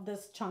brought out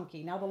this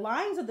chunky. Now the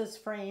lines of this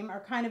frame are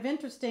kind of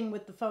interesting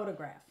with the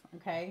photograph.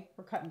 Okay,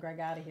 we're cutting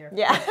Greg out of here.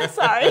 Yeah,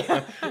 sorry.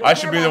 I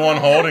should be the one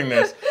holding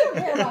this.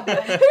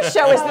 Whose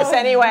show is this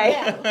anyway?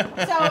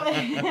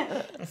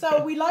 Yeah.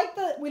 So we like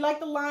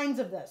the lines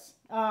of this.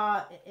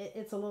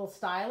 It's a little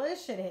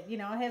stylish.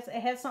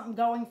 It has something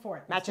going for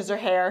it. Matches her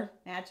hair.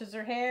 Matches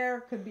her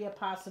hair could be a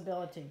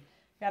possibility.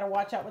 Got to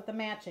watch out with the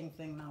matching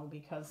thing though,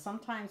 because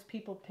sometimes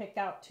people pick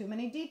out too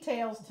many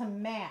details to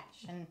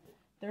match, and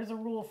there's a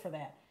rule for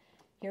that.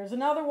 Here's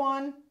another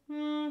one.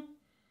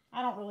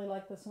 I don't really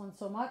like this one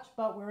so much,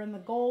 but we're in the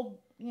gold,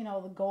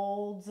 the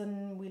golds,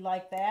 and we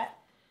like that.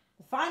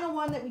 The final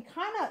one that we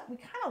kind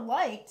of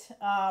liked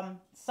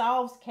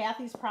solves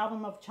Kathy's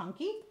problem of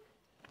chunky,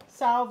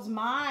 solves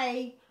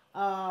my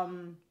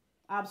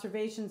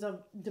observations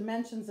of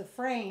dimensions of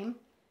frame,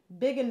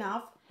 big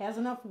enough, has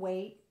enough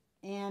weight,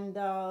 and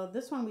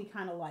this one we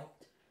kind of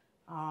liked.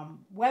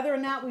 Whether or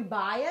not we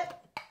buy it,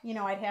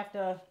 I'd have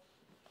to,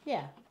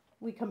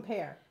 we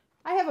compare.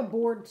 I have a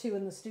board too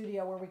in the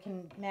studio where we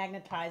can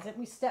magnetize it.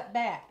 We step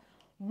back.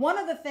 One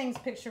of the things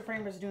picture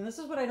framers do, and this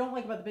is what I don't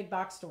like about the big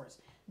box stores,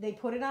 they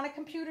put it on a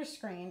computer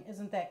screen.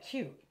 Isn't that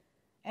cute?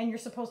 And you're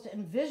supposed to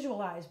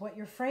visualize what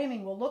your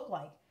framing will look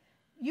like.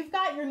 You've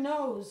got your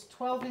nose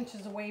 12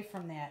 inches away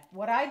from that.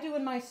 What I do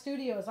in my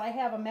studio is I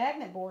have a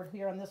magnet board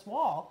here on this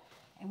wall,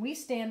 and we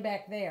stand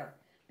back there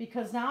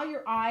because now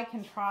your eye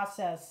can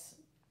process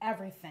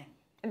everything.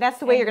 And that's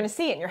the way you're going to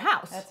see it in your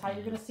house. That's how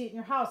you're going to see it in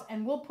your house.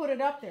 And we'll put it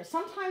up there.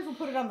 Sometimes we'll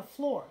put it on the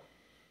floor,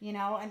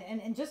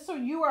 and just so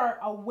you are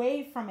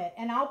away from it.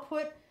 And I'll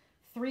put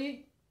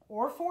 3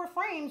 or 4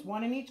 frames,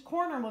 one in each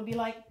corner, and we'll be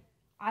like,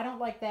 I don't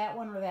like that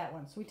one or that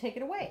one. So we take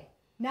it away.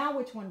 Now,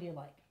 which one do you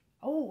like?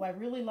 Oh, I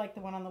really like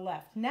the one on the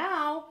left.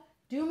 Now,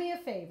 do me a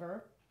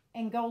favor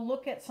and go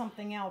look at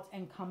something else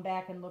and come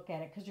back and look at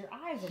it because your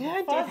eyes will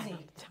get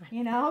fuzzy.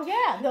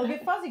 They'll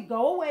get fuzzy.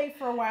 Go away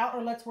for a while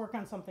or let's work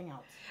on something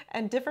else.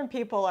 And different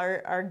people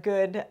are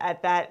good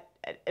at that,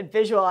 at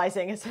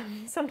visualizing.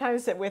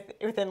 Sometimes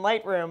within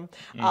Lightroom,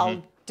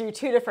 I'll do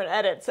 2 different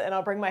edits and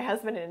I'll bring my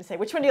husband in and say,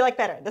 which one do you like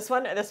better? This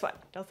one or this one?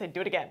 Don't say,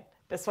 do it again.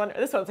 This one or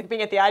this one. It's like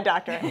being at the eye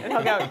doctor. And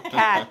he'll go,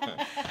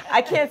 Kat,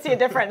 I can't see a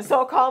difference. So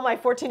I'll call my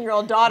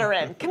 14-year-old daughter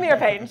in. Come here,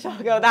 Peyton.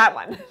 She'll go, that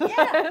one.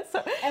 Yeah.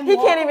 So he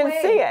can't even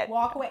see it.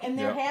 Walk away. And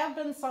there have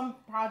been some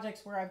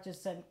projects where I've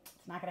just said,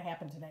 it's not going to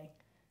happen today.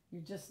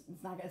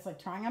 It's like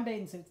trying on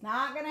bathing suits. It's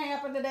not going to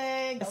happen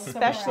today.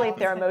 Especially if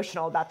they're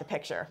emotional about the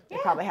picture. They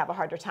probably have a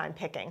harder time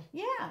picking.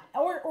 Yeah.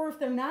 Or if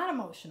they're not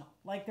emotional.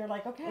 Like they're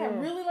like, okay, I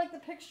really like the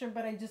picture,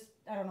 but I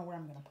don't know where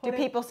I'm going to put it. Do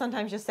people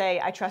sometimes just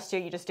say, I trust you,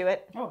 you just do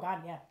it? Oh,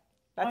 God, yeah.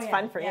 That's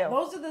fun for you.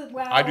 Those are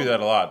I do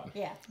that a lot.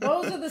 Yeah,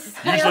 those are the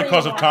scary Usually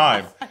because of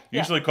time.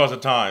 Yeah.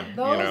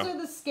 Those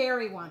are the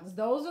scary ones.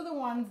 Those are the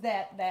ones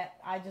that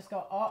I just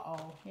go,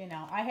 uh-oh.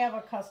 I have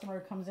a customer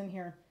who comes in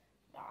here.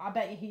 I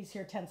bet you he's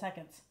here 10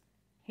 seconds.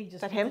 He just.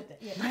 Is that him?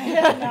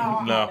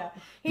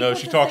 No,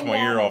 she talks my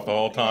ear off the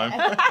whole time.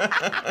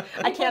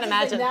 I can't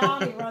imagine.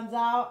 Down, he runs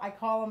out. I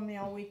call him,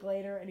 a week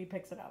later, and he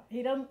picks it up.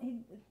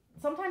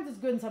 Sometimes it's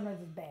good and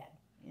sometimes it's bad.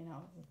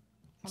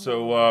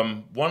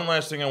 So one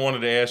last thing I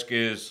wanted to ask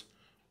is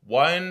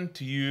when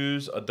to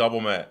use a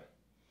double matte?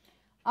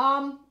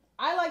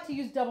 I like to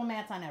use double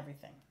mattes on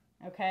everything.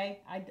 Okay,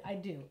 I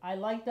do. I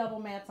like double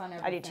mats on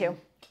everything. I do too.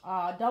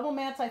 Double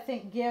mats, I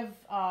think, give,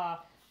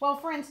 well,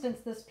 for instance,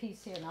 this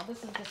piece here. Now,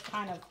 this is just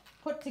kind of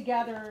put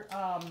together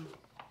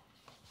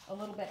a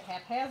little bit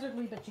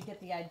haphazardly, but you get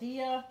the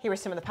idea. Here were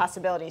some of the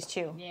possibilities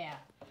too. Yeah.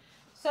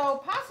 So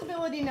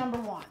possibility number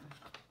one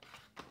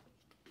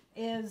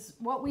is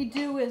what we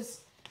do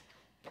is,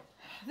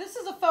 this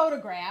is a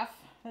photograph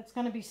that's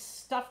going to be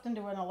stuffed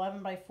into an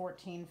 11 by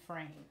 14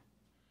 frame.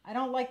 I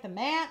don't like the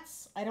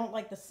mats. I don't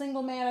like the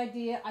single mat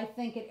idea. I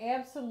think it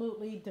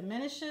absolutely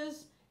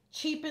diminishes,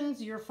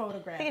 cheapens your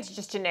photograph. I think it's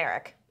just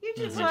generic.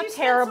 It's not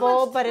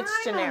terrible, but it's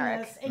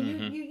generic.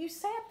 And you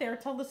sat there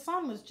till the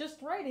sun was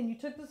just right, and you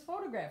took this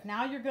photograph.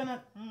 Now you're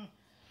gonna.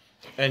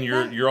 And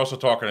you're also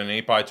talking an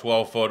 8 by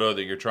 12 photo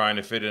that you're trying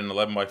to fit in an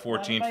 11 by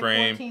 14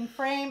 frame.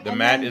 The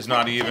mat is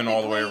not even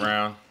all the way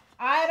around.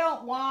 I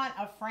don't want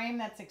a frame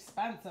that's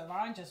expensive.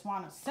 I just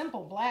want a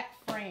simple black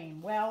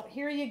frame. Well,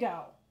 here you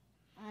go.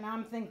 And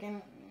I'm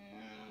thinking,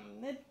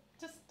 it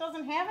just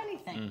doesn't have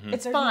anything.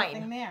 It's fine.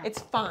 Nothing there.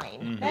 It's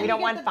fine. We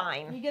don't want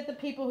fine. You get the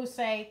people who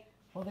say,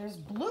 well, there's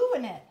blue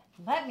in it.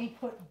 Let me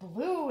put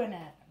blue in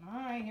it. All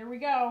right, here we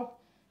go.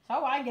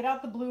 So I get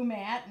out the blue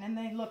mat, and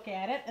then they look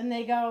at it, and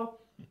they go,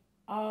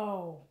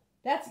 oh,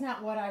 that's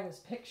not what I was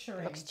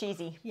picturing. Looks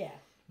cheesy. Yeah.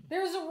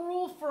 There's a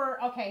rule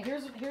for, okay,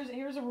 here's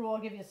a rule.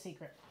 I'll give you a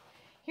secret.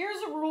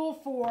 Here's a rule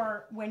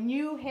for when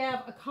you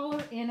have a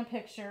color in a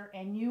picture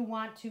and you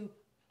want to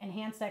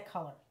enhance that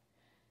color.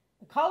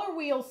 The color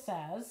wheel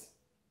says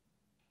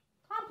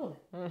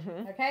complement.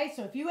 Okay,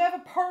 so if you have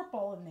a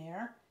purple in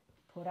there,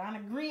 put on a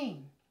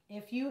green.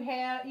 If you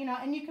have,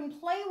 and you can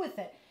play with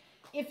it.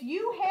 If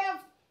you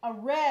have a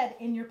red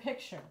in your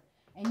picture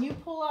and you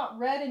pull out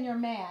red in your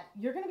mat,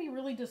 you're going to be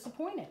really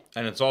disappointed.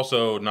 And it's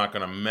also not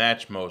going to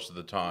match most of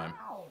the time.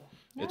 No.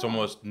 It's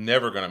almost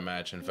never going to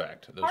match, in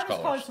fact, those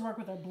hardest colors to work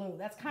with are blue.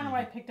 That's kind of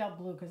why I picked out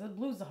blue, because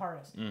blue's the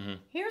hardest.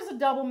 Here's a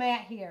double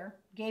mat here.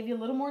 Gave you a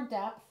little more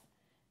depth.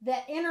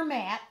 That inner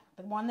mat,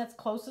 the one that's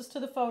closest to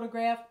the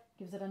photograph,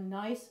 gives it a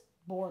nice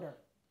border.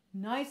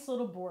 Nice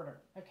little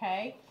border,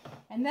 okay?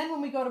 And then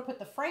when we go to put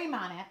the frame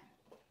on it,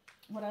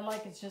 what I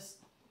like is just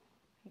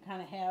you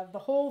kind of have the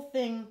whole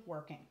thing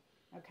working,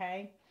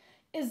 okay?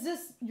 Is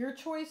this your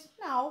choice?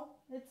 No,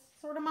 it's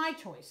sort of my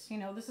choice.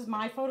 This is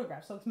my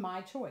photograph, so it's my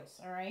choice,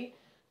 all right?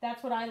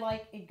 That's what I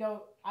like.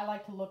 I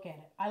like to look at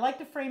it. I like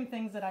to frame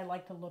things that I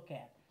like to look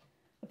at.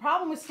 The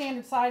problem with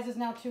standard sizes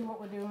now, too,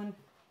 what we're doing,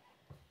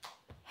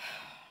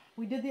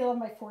 we did the 11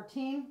 by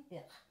 14. Yeah.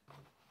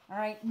 All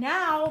right,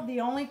 now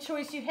the only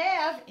choice you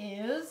have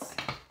is,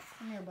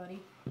 come here,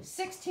 buddy,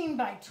 16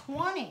 by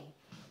 20.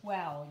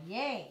 Well,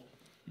 yay.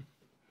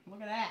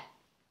 Look at that.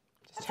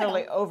 Just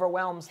totally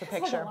overwhelms the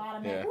picture. Like a lot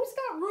of Who's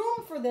got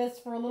room for this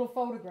for a little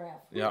photograph?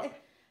 Yeah.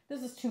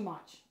 This is too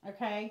much,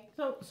 okay?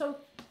 So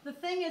the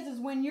thing is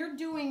when you're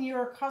doing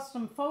your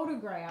custom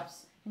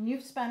photographs and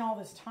you've spent all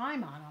this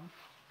time on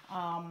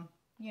them,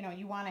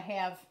 you want to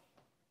have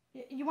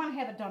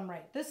it done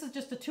right. This is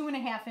just a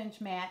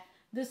 2.5-inch mat.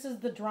 This is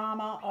the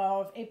drama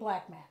of a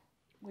black mat,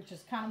 which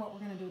is kind of what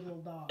we're going to do with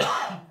little dogs.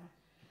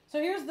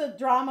 So here's the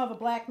drama of a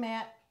black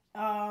mat.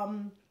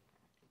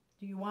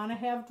 Do you want to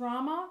have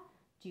drama?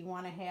 Do you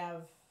want to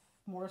have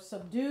more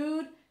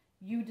subdued?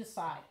 You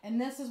decide. And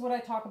this is what I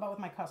talk about with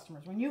my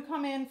customers. When you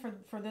come in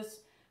for this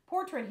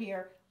portrait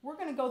here, we're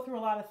going to go through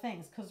a lot of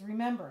things, because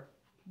remember,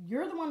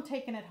 you're the one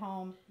taking it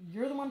home,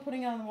 you're the one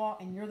putting it on the wall,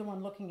 and you're the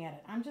one looking at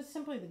it. I'm just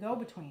simply the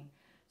go-between.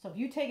 So if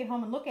you take it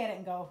home and look at it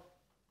and go,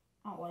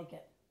 I don't like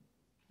it,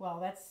 well,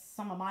 that's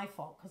some of my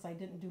fault because I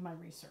didn't do my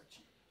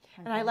research.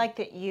 And I like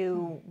that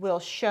you will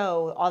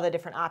show all the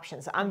different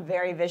options. I'm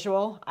very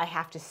visual. I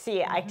have to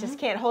see it. I just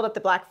can't hold up the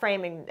black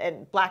frame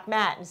and black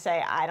mat and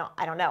say, I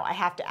don't know. I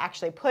have to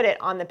actually put it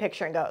on the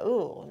picture and go,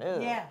 ooh, no.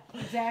 Yeah,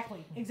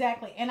 exactly.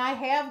 And I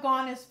have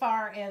gone as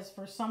far as,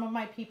 for some of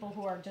my people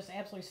who are just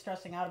absolutely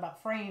stressing out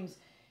about frames,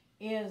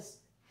 is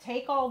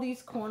take all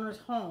these corners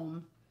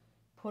home,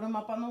 put them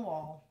up on the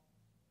wall,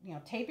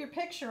 tape your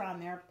picture on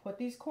there, put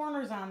these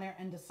corners on there,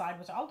 and decide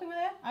which. I'll do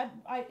that.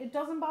 It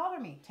doesn't bother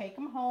me. Take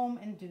them home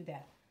and do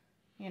that.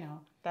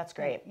 That's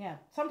great. Yeah.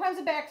 Sometimes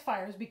it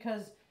backfires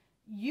because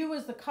you,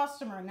 as the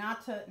customer,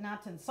 not to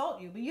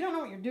insult you, but you don't know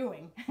what you're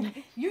doing.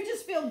 You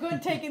just feel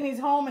good taking these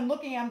home and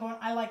looking at them, going,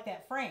 I like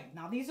that frame.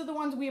 Now these are the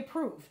ones we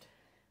approved.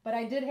 But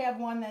I did have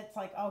one that's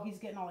like, oh, he's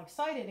getting all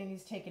excited and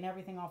he's taking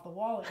everything off the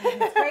wall.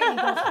 It's great. He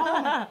goes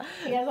home and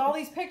he has all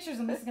these pictures,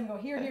 and this is going to go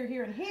here, here,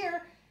 here, and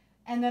here.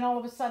 And then all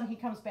of a sudden he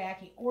comes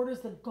back, he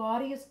orders the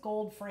gaudiest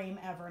gold frame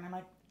ever. And I'm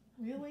like,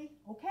 really?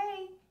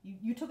 Okay.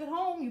 You took it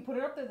home, you put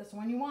it up there, that's the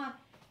one you want.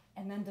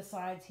 And then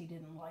decides he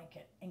didn't like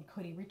it. And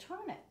could he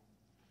return it?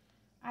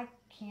 I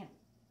can't.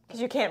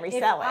 Because you can't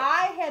resell if it. If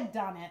I had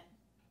done it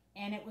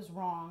and it was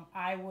wrong,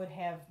 I would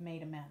have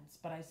made amends.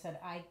 But I said,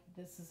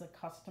 this is a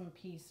custom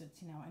piece,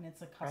 it's, and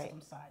it's a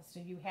custom size. So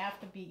you have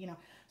to be,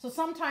 So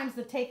sometimes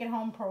the take it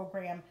home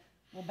program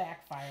will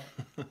backfire.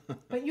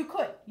 But you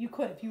could.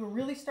 If you were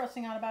really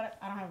stressing out about it,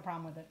 I don't have a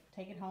problem with it.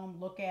 Take it home,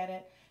 look at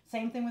it.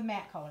 Same thing with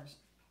matte colors.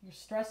 You're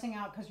stressing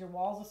out because your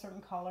wall's a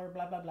certain color,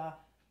 blah, blah, blah.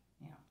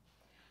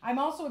 I'm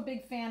also a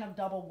big fan of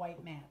double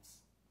white mats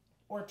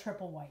or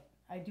triple white.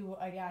 I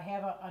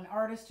have an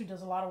artist who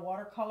does a lot of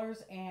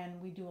watercolors, and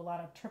we do a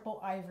lot of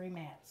triple ivory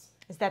mats.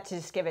 Is that to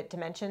just give it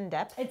dimension,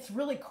 depth? It's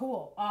really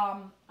cool.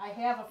 I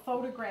have a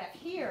photograph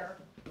here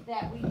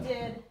that we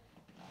did.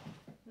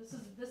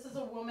 This is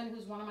a woman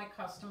who's one of my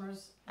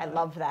customers. I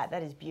love that.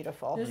 That is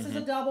beautiful. This is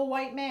a double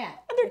white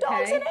mat. Are there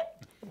dogs in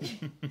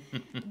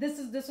it?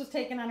 This was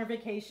taken on her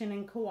vacation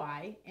in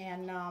Kauai,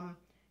 and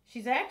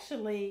she's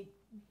actually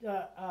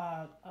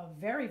a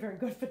very, very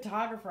good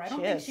photographer. I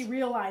don't think she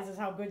realizes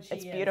how good she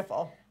is. It's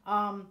beautiful.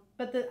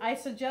 But I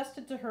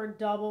suggested to her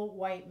double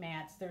white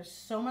mats. There's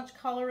so much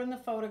color in the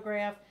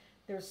photograph.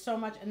 There's so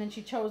much, and then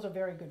she chose a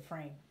very good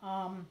frame.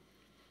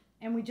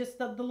 And we just,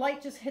 the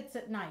light just hits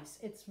it nice.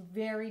 It's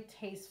very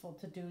tasteful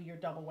to do your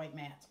double white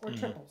mats or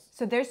triples.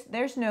 So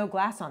there's no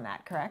glass on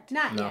that, correct?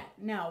 Not yet.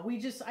 No,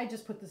 I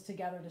just put this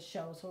together to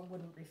show so it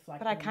wouldn't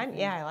reflect. But I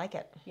like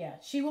it. Yeah,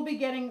 she will be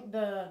getting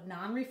the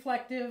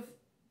non-reflective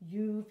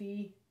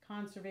UV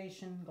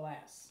conservation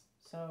glass.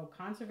 So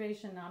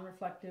conservation,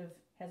 non-reflective,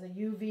 has a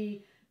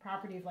UV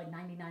property of like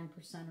 99%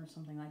 or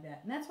something like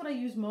that. And that's what I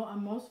use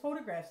on most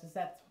photographs.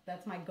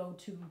 That's my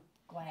go-to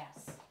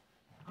glass.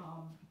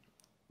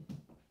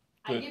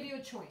 I give you a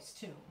choice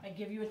too.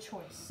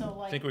 So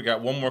like, I think we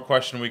got one more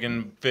question we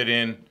can fit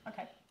in.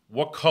 Okay.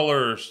 What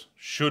colors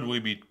should we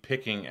be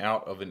picking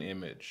out of an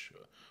image?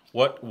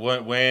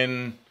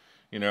 When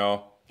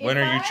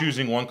are you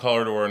choosing one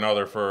color or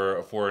another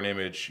for an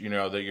image,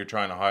 that you're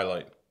trying to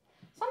highlight?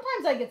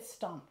 Sometimes I get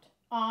stumped.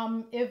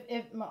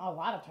 If a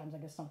lot of times I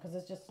get stumped because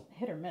it's just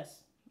hit or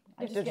miss.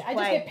 I just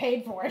get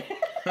paid for it.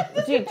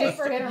 Do you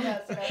for hit or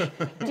miss.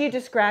 Do you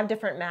just grab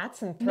different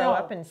mats and throw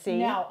up and see?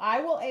 No, I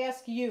will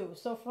ask you.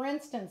 So for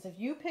instance, if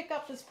you pick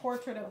up this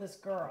portrait of this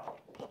girl,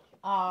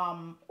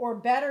 or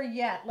better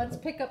yet, let's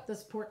pick up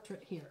this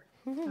portrait here,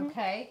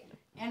 okay?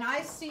 And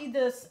I see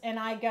this and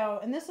I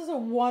go, and this is a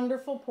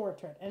wonderful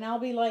portrait. And I'll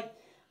be like,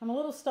 I'm a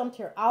little stumped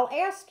here. I'll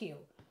ask you,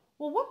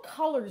 well, what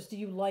colors do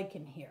you like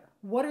in here?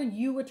 What are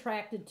you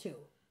attracted to?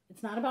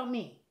 It's not about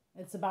me.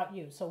 It's about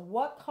you. So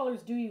what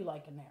colors do you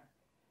like in there?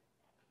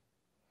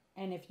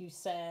 And if you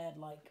said,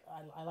 like,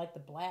 I like the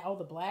black,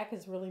 the black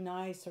is really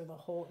nice, or the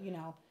whole,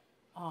 the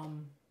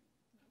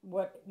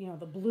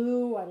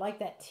blue, I like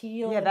that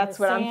teal. Yeah, that's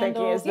what I'm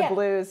thinking is the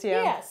blues,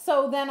 Yeah,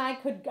 so then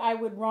I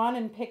would run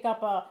and pick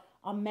up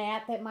a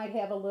mat that might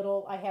have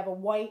I have a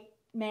white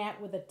mat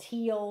with a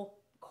teal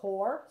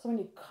core. So when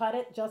you cut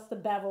it, just the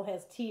bevel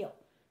has teal.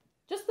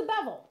 Just the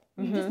bevel.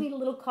 You just need a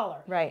little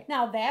color. Right.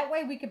 Now, that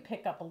way we could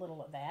pick up a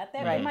little of that.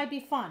 It might be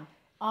fun.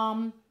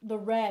 The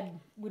red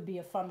would be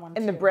a fun one,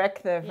 and too. the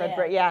red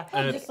brick, yeah.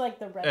 And just like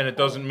the red. And it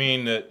doesn't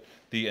mean that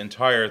the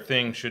entire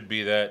thing should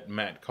be that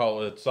matte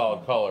color, that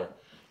solid color.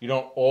 You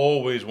don't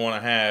always want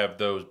to have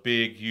those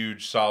big,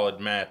 huge, solid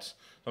mattes.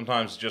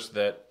 Sometimes just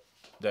that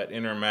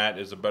inner matte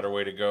is a better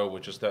way to go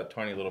with just that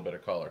tiny little bit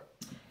of color.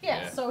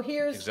 Yeah, so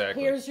here's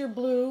your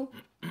blue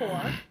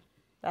core.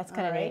 That's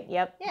kind of neat,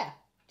 yep. Yeah,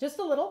 just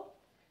a little.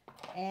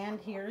 And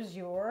here's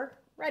your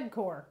red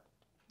core.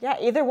 Yeah,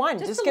 either one.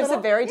 Just gives a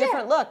very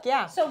different look,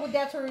 yeah. So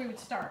that's where we would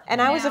start.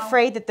 And I was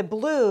afraid that the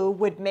blue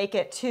would make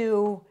it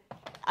too,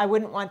 I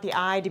wouldn't want the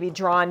eye to be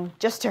drawn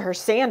just to her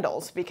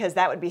sandals because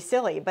that would be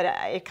silly, but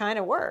it kind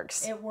of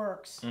works. It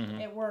works.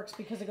 It works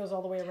because it goes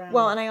all the way around.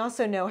 Well, and I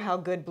also know how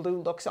good blue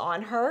looks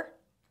on her.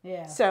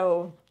 Yeah.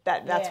 So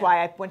that's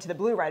why I went to the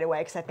blue right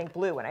away, because I think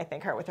blue when I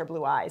think her with her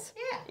blue eyes.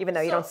 Yeah. Even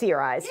though you don't see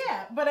her eyes.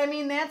 Yeah, but I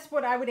mean, that's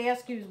what I would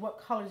ask you is what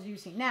colors do you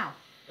see? Now,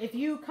 if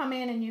you come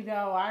in and you go,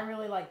 I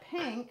really like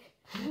pink,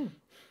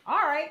 all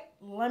right,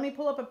 let me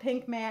pull up a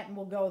pink mat and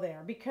we'll go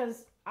there,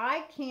 because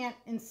I can't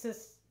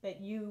insist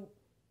that you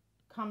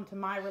come to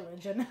my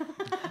religion.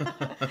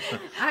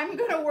 I'm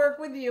going to work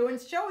with you and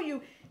show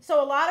you.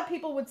 So a lot of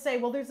people would say,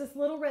 well, there's this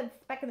little red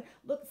speck.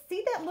 Look,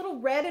 see that little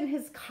red in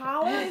his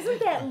collar? Isn't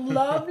that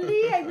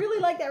lovely? I really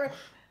like that red.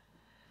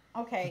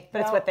 Okay.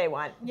 But it's what they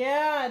want.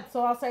 Yeah.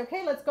 So I'll say,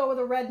 okay, let's go with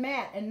a red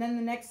mat. And then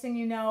the next thing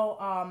you know,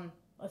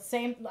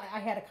 I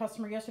had a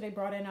customer yesterday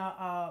brought in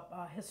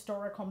a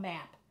historical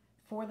map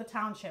for the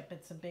township.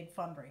 It's a big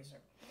fundraiser.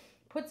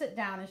 Puts it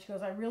down and she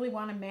goes, I really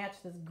want to match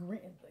this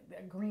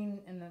green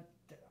and the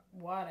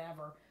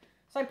whatever.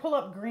 So I pull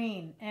up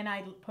green and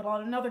I put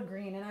out another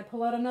green and I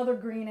pull out another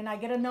green and I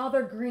get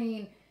another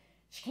green.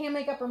 She can't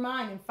make up her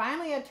mind. And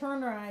finally I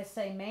turn to her and I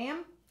say,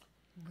 ma'am,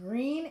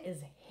 green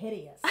is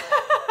hideous.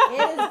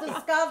 It is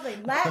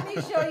disgusting. Let me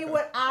show you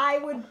what I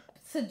would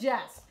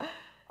suggest.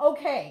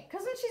 Okay,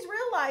 because then she's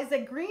realized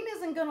that green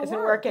isn't going to work. Isn't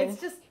working. It's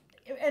just,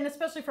 and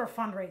especially for a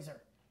fundraiser.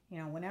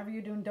 Whenever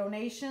you're doing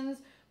donations,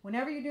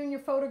 whenever you're doing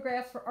your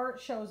photographs for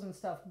art shows and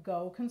stuff,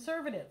 go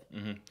conservative.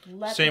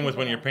 Same with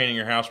when you're painting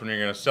your house when you're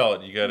going to sell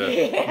it. You gotta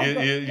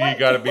you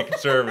gotta be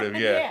conservative.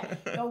 Yeah.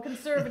 Go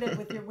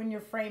conservative when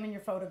you're framing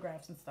your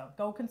photographs and stuff.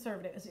 Go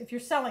conservative. If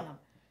you're selling them,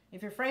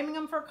 if you're framing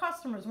them for a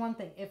customer is one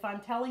thing. If I'm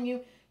telling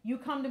you, you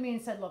come to me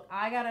and said, look,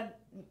 I gotta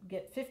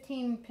get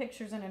 15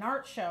 pictures in an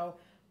art show.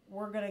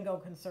 we're going to go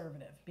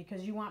conservative,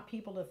 because you want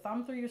people to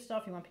thumb through your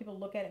stuff. You want people to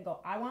look at it and go,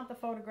 I want the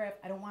photograph.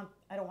 I don't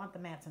want the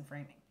mats and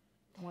framing.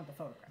 I want the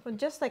photograph. Well,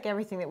 just like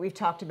everything that we've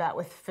talked about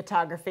with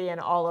photography and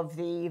all of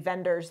the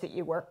vendors that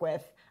you work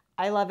with,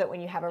 I love it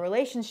when you have a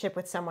relationship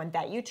with someone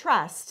that you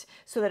trust,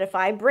 so that if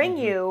I bring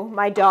you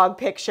my dog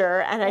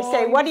picture and I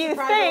say, what do you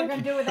think? What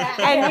we're do with that.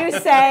 And you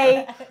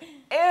say,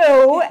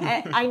 ew,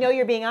 and I know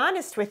you're being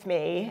honest with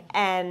me,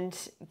 and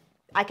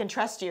I can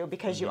trust you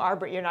because you are,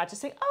 but you're not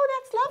just saying, oh,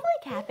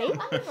 that's lovely,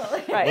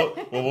 Kathy.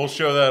 Right. Well, we'll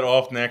show that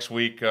off next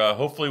week.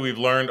 Hopefully we've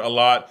learned a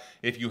lot.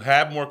 If you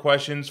have more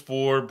questions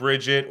for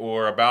Bridget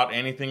or about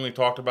anything we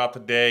talked about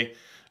today,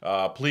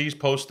 please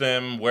post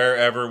them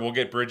wherever. We'll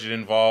get Bridget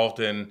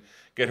involved and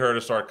get her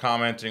to start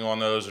commenting on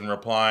those and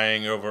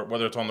replying over,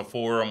 whether it's on the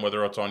forum,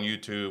 whether it's on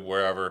YouTube,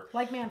 wherever.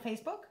 Like me on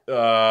Facebook?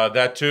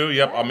 That too,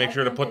 yep. Yeah, I'll make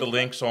sure to put the Facebook.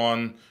 links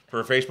on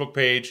for her Facebook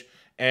page.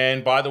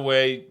 And by the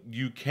way,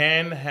 you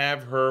can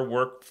have her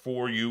work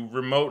for you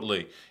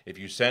remotely. If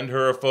you send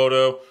her a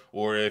photo,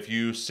 or if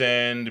you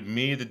send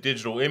me the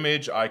digital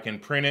image, I can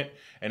print it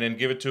and then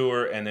give it to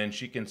her, and then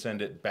she can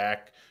send it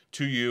back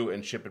to you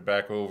and ship it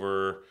back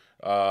over.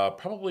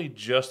 Probably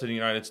just in the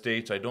United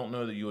States. I don't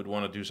know that you would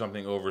want to do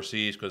something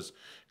overseas, because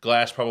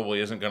glass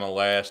probably isn't going to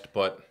last,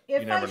 but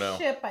you never know.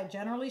 If I ship, I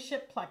generally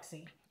ship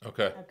plexi.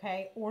 Okay.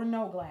 Okay, or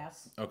no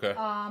glass. Okay.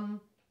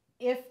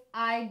 If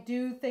I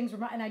do things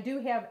remote, and I do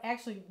have,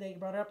 actually, they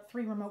brought up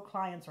 3 remote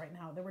clients right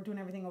now that we're doing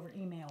everything over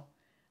email.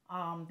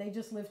 They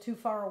just live too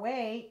far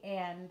away,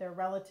 and their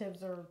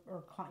relatives or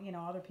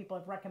other people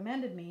have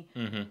recommended me.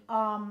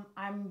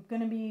 I'm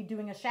going to be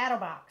doing a shadow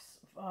box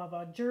of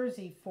a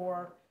jersey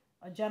for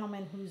a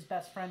gentleman whose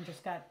best friend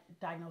just got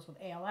diagnosed with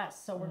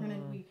ALS. So we're gonna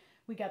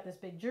we got this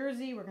big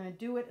jersey. We're gonna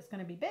do it. It's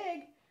gonna be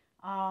big.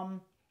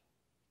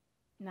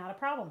 Not a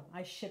problem.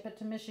 I ship it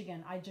to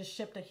Michigan. I just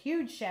shipped a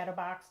huge shadow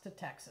box to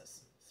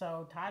Texas.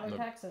 So Tyler,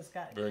 Texas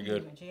got very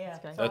good. Image. Yeah,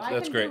 That's so I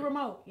that's can great. do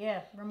remote.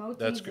 Yeah, remote's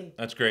That's easy. good.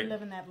 That's great. We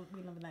live in that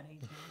age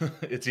now.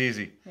 It's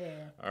easy.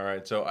 Yeah. All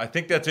right. So I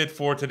think that's it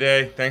for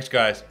today. Thanks,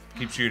 guys.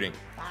 Keep shooting.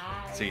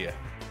 Bye. See ya.